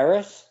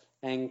embarrass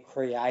and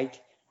create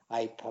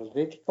a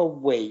political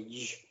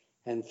wedge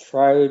and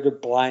throw the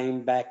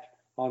blame back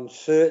on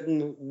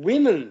certain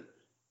women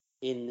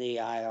in the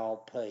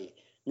ALP.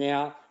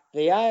 Now,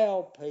 the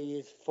ALP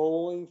is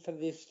falling for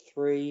this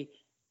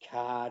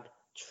 3-card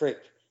trick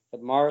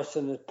that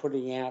Morrison is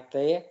putting out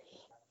there.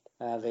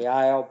 The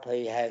ALP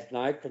has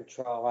no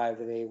control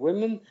over their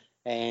women,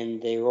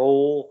 and they're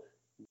all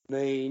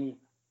mean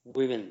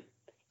women.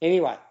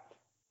 Anyway,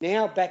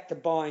 now back to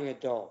buying a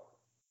dog.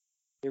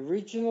 The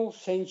original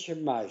censure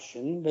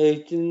motion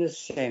moved in the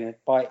Senate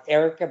by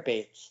Eric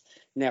Abetz.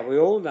 Now, we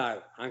all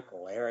know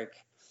Uncle Eric,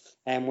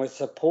 and was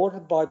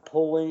supported by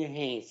Pauline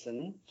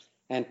Hanson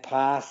and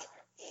passed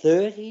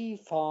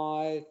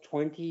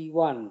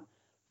 35-21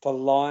 for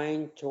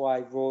lying to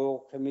a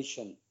royal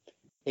commission.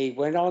 He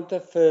went on to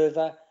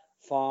further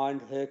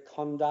find her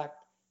conduct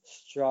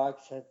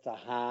strikes at the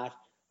heart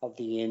of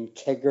the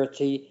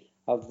integrity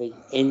of the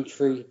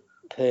entry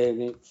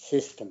permit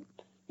system.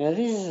 Now,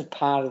 this is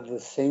part of the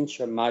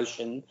censure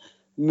motion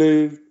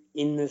moved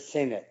in the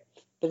Senate,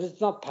 but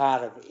it's not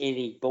part of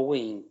any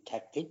bullying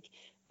tactic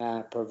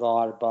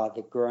provided by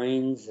the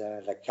Greens,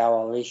 the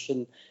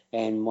Coalition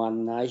and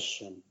One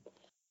Nation.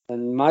 The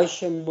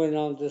motion went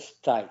on to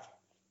state,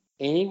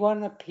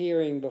 anyone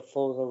appearing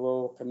before the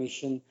Royal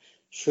Commission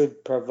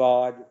should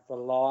provide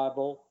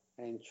reliable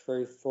and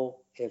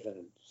truthful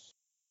evidence.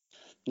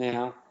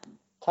 Now,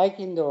 take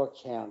into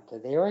account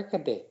that Eric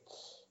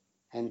Abetz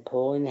and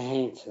Pauline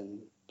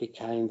Hanson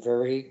became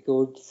very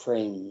good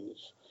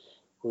friends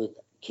with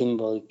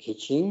Kimberley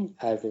Kitching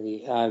over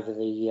the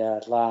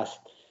last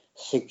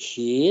 6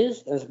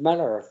 years. As a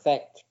matter of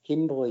fact,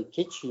 Kimberley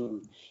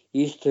Kitching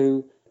used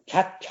to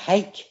cut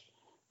cake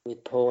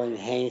with Pauline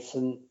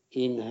Hanson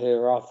in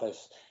her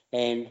office.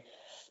 And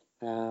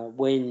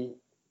when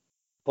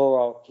poor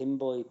old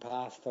Kimberley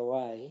passed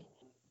away,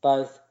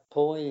 both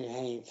Pauline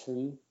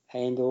Hanson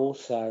and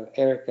also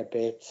Erica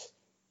Betts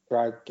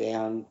broke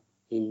down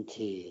in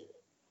tears.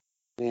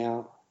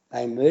 Now,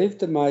 they moved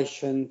the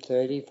motion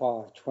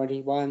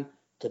 35-21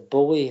 to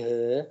bully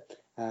her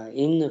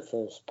in the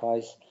first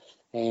place,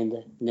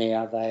 and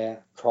now they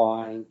are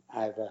crying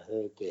over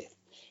her death.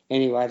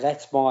 Anyway,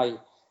 that's my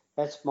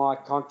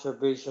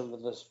contribution for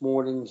this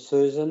morning,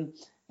 Susan,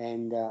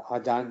 and I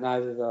don't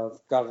know that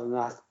I've got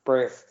enough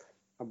breath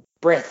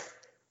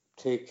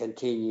to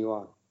continue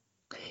on.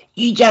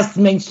 You just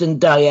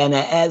mentioned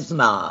Diana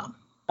Asmar.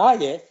 Oh,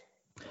 yes.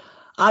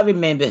 I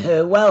remember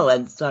her well,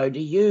 and so do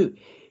you.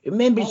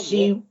 Remember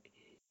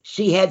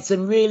she had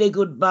some really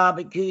good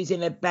barbecues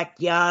in her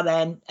backyard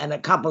and a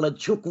couple of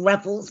chook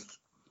raffles,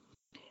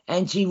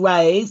 and she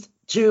raised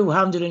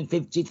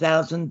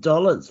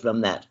 $250,000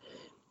 from that.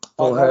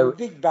 Oh, they were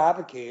big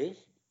barbecues.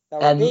 They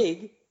were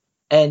big.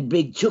 And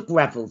big chook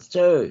raffles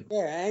too.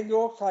 Yeah, and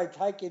also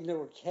take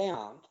into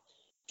account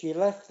she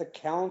left the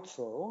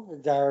council, the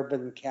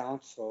Darebin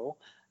Council,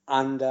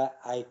 under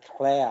a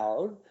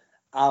cloud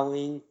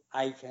owing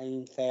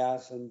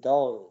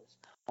 $18,000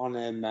 on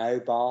her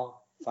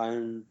mobile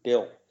phone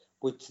bill,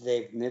 which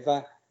they've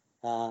never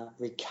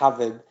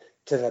recovered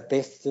to the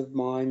best of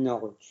my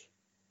knowledge.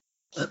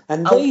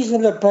 And these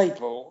are the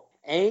people,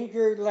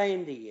 Andrew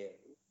Landier,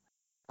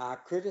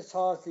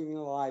 criticising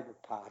the Labor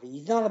Party.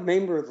 He's not a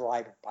member of the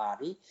Labor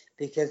Party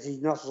because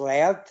he's not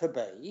allowed to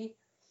be,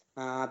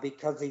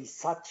 because he's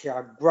such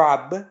a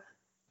grub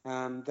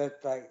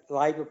that the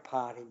Labor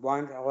Party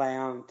won't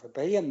allow him to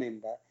be a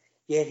member,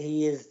 yet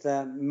he is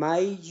the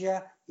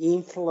major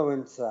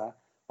influencer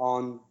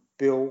on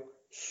Bill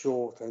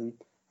Shorten,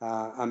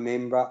 a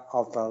member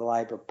of the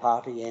Labor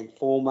Party and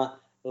former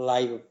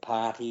Labor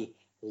Party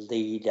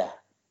leader.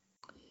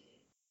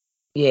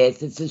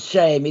 Yes, it's a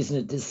shame, isn't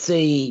it, to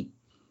see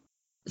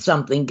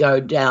something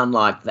go down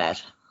like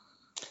that.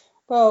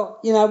 Well,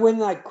 you know, when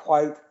they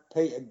quote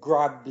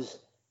grubs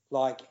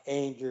like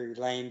Andrew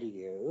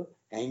Landier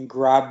and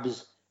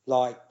grubs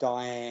like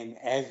Diane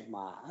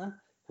Asmar,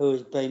 who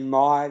has been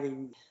mired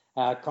in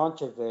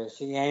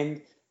controversy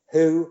and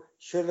who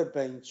should have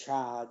been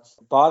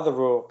charged by the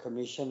Royal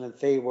Commission and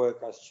Fair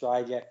Work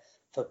Australia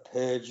for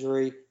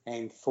perjury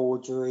and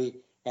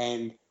forgery,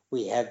 and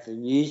we have the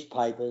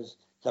newspapers,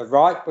 the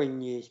right-wing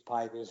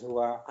newspapers, who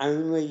are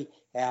only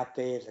out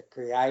there to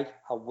create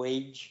a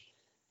wedge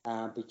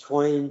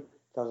between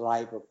the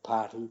Labor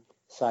Party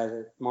so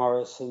that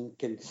Morrison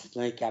can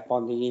sneak up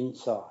on the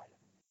inside.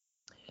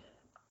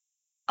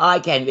 I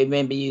can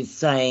remember you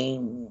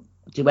saying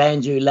to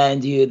Andrew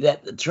Landier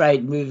that the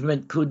trade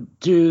movement could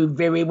do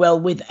very well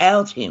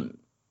without him.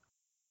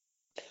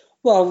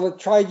 Well, the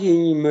trade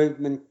union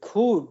movement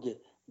could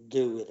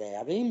do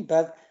without him,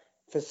 but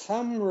for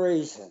some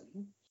reason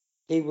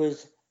he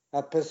was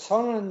a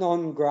persona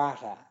non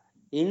grata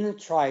in the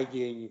trade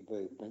union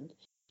movement,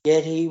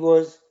 yet he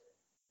was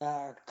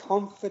a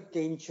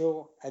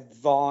confidential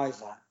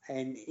advisor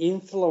and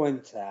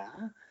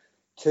influencer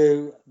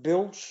to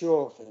Bill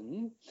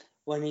Shorten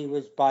when he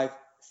was both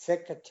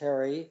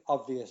Secretary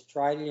of the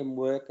Australian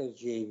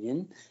Workers'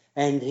 Union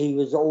and he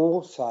was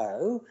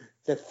also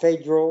the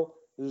federal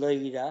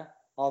leader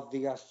of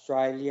the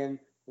Australian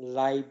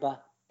Labor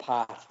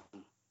Party.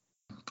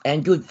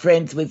 and good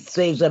friends with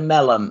Caesar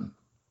Mellon.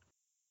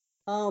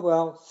 Oh,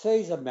 well,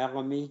 Caesar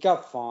Mellon, he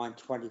got fined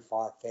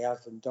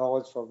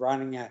 $25,000 for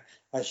running a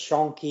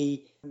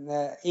shonky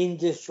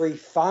industry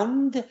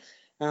fund,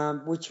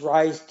 which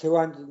raised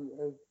I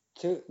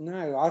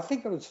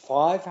think it was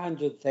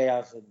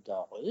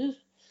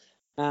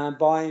 $500,000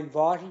 by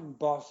inviting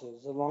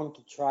bosses along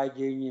to trade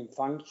union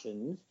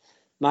functions,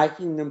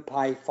 making them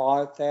pay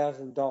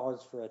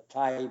 $5,000 for a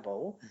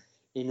table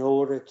in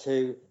order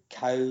to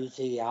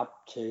cozy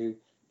up to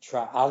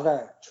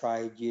other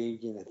trade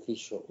union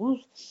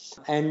officials,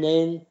 and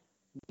then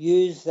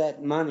use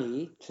that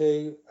money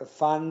to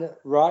fund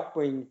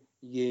right-wing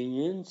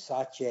unions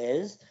such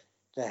as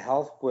the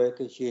Health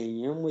Workers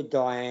Union with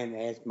Diane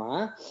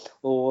Asmar,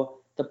 or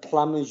the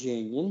Plumbers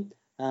Union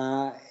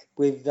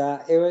with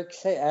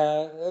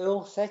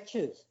Earl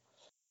Satchers.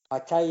 I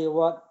tell you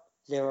what,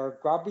 they're a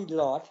grubby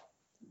lot,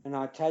 and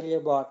I tell you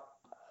what,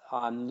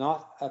 I'm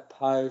not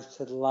opposed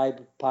to the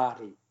Labor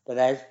Party. But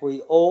as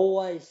we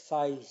always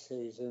say,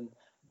 Susan,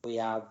 we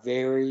are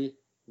very,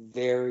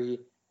 very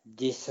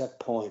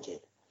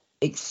disappointed.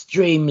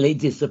 Extremely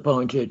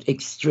disappointed,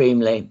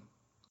 extremely.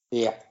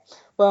 Yeah.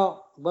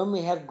 Well, when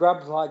we have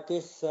grubs like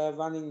this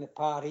running the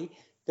party,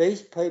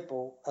 these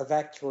people have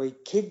actually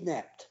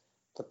kidnapped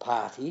the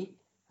party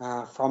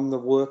from the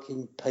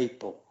working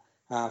people,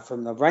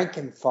 from the rank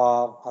and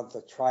file of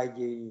the trade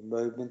union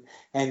movement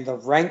and the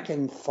rank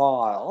and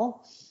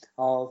file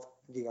of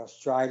the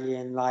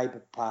Australian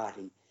Labor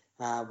Party,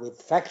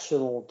 with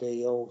factional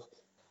deals,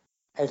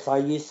 as I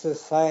used to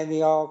say in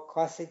the old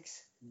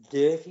classics,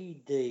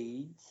 dirty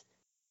deeds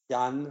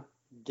done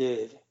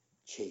dirt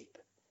cheap.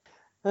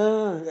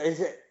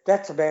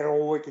 That's about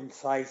all we can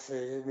say,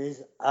 Susan,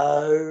 is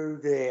oh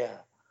dear.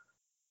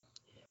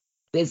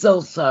 There's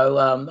also,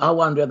 I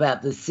wonder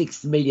about the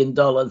 $6 million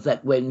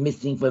that went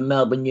missing from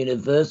Melbourne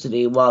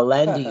University while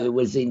Landiu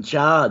was in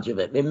charge of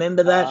it.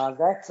 Remember that?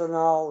 That's an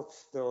old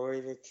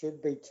story that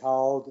should be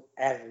told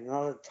at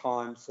another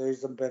time,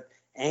 Susan, but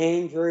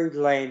Andrew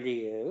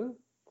Landiu,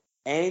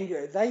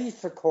 they used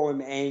to call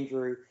him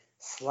Andrew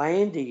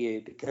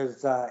Slandiu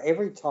because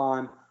every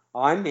time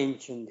I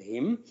mentioned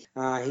him,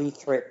 he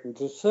threatened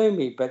to sue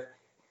me, but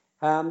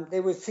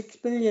there was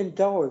 $6 million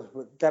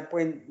that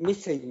went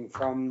missing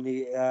from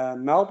the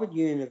Melbourne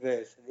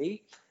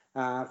University,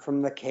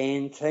 from the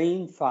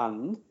canteen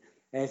fund,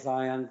 as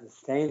I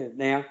understand it.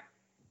 Now,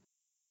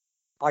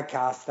 I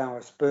cast no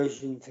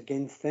aspersions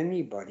against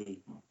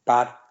anybody,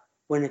 but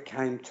when it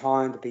came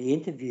time to be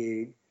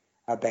interviewed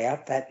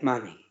about that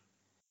money,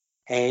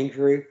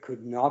 Andrew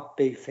could not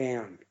be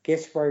found.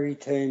 Guess where he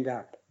turned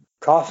up?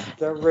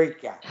 Costa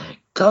Rica.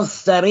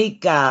 Costa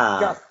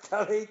Rica.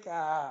 Costa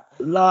Rica.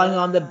 Lying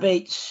on the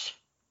beach.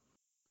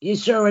 You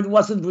sure it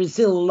wasn't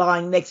Brazil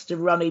lying next to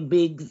Ronnie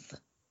Biggs?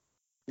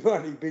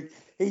 Ronnie Biggs.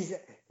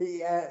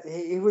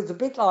 He was a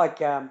bit like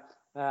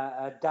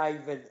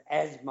David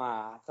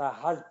Asmar, the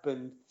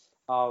husband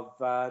of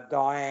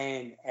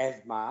Diane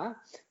Asmar,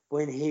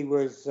 when he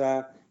was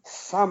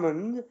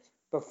summoned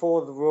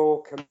before the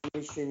Royal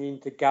Commission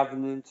into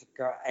Governance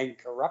and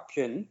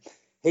Corruption.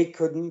 He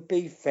couldn't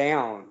be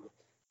found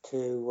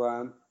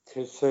to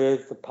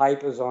serve the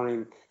papers on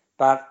him,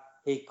 but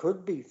he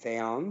could be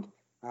found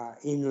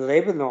in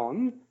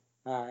Lebanon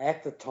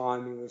at the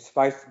time he was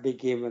supposed to be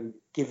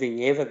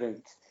giving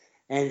evidence,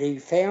 and he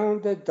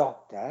found a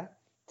doctor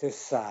to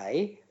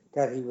say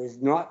that he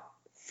was not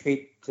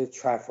fit to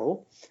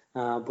travel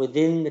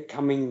within the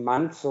coming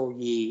months or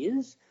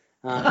years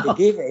to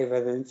give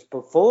evidence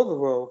before the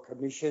Royal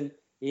Commission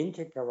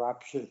into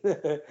Corruption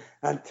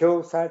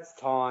until such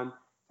time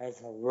as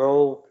the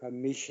Royal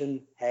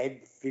Commission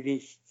had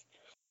finished.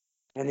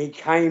 And he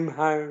came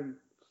home.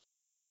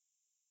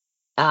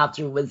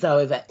 After it was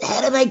over.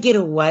 How did they get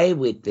away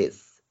with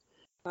this?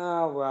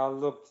 Oh, well,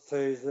 look,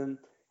 Susan,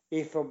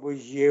 if it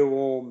was you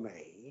or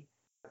me,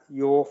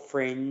 your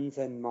friends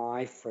and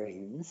my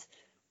friends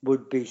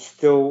would be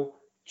still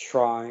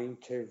trying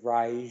to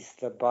raise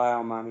the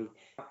bail money.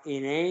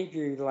 In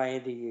Andrew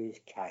Landiu's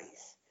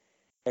case,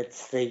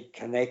 it's the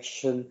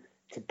connection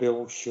to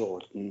Bill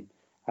Shorten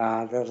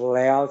that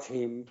allows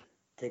him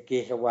to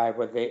get away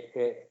with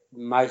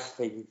most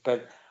things.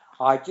 But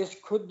I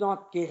just could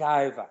not get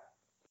over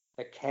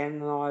the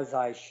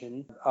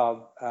canonisation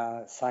of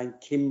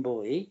St.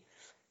 Kimberley.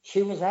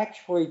 She was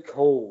actually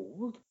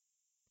called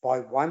by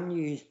one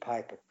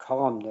newspaper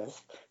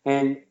columnist,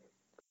 and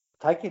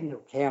take into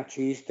account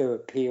she used to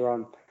appear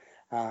on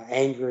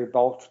Andrew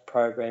Bolt's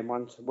program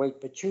once a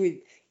week, but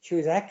she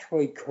was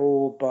actually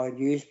called by a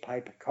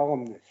newspaper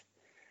columnist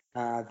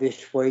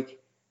this week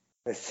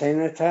the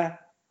Senator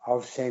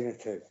of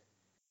Senators.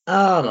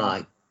 Oh,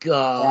 my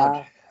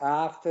God.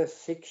 After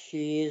 6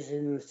 years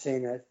in the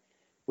Senate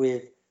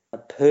with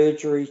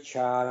perjury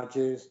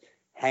charges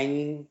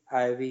hanging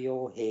over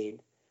your head,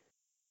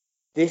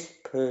 this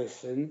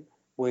person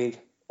went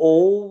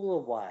all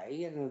the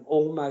way, and it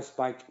almost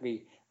makes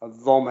me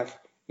vomit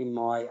in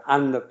my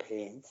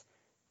underpants,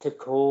 to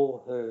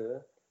call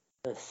her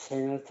the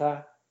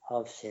Senator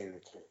of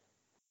Senators.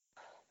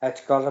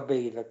 That's got to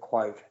be the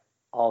quote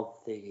of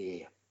the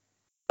year.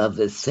 of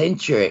the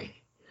century.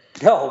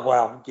 Oh,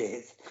 well,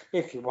 yes,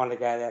 if you want to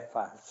go that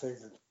far,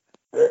 Susan.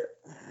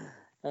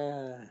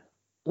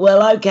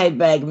 Well, okay,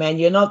 Bagman,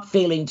 you're not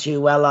feeling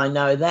too well, I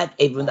know that,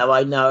 even though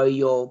I know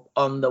you're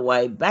on the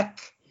way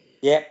back.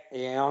 Yeah,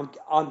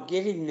 I'm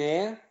getting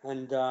there,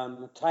 and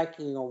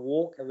taking a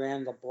walk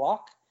around the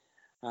block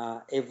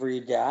every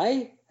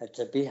day. It's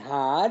a bit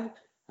hard,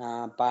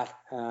 but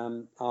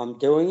I'm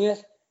doing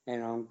it,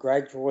 and I'm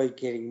gradually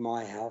getting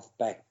my health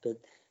back.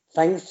 But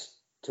thanks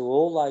to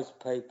all those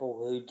people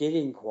who did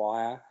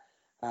inquire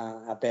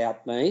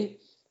about me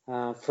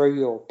through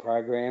your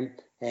program,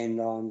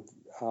 and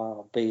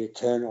I'll be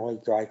eternally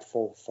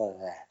grateful for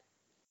that.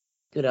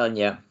 Good on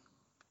you.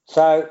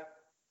 So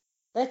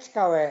let's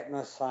go out in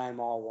the same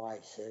old way,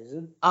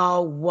 Susan.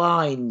 Oh,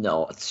 why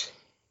not?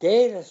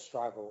 Dare to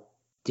struggle.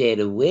 Dare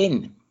to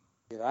win.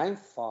 You don't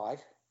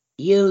fight.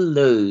 You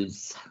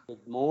lose.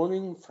 Good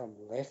morning from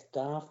left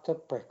after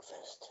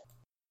breakfast.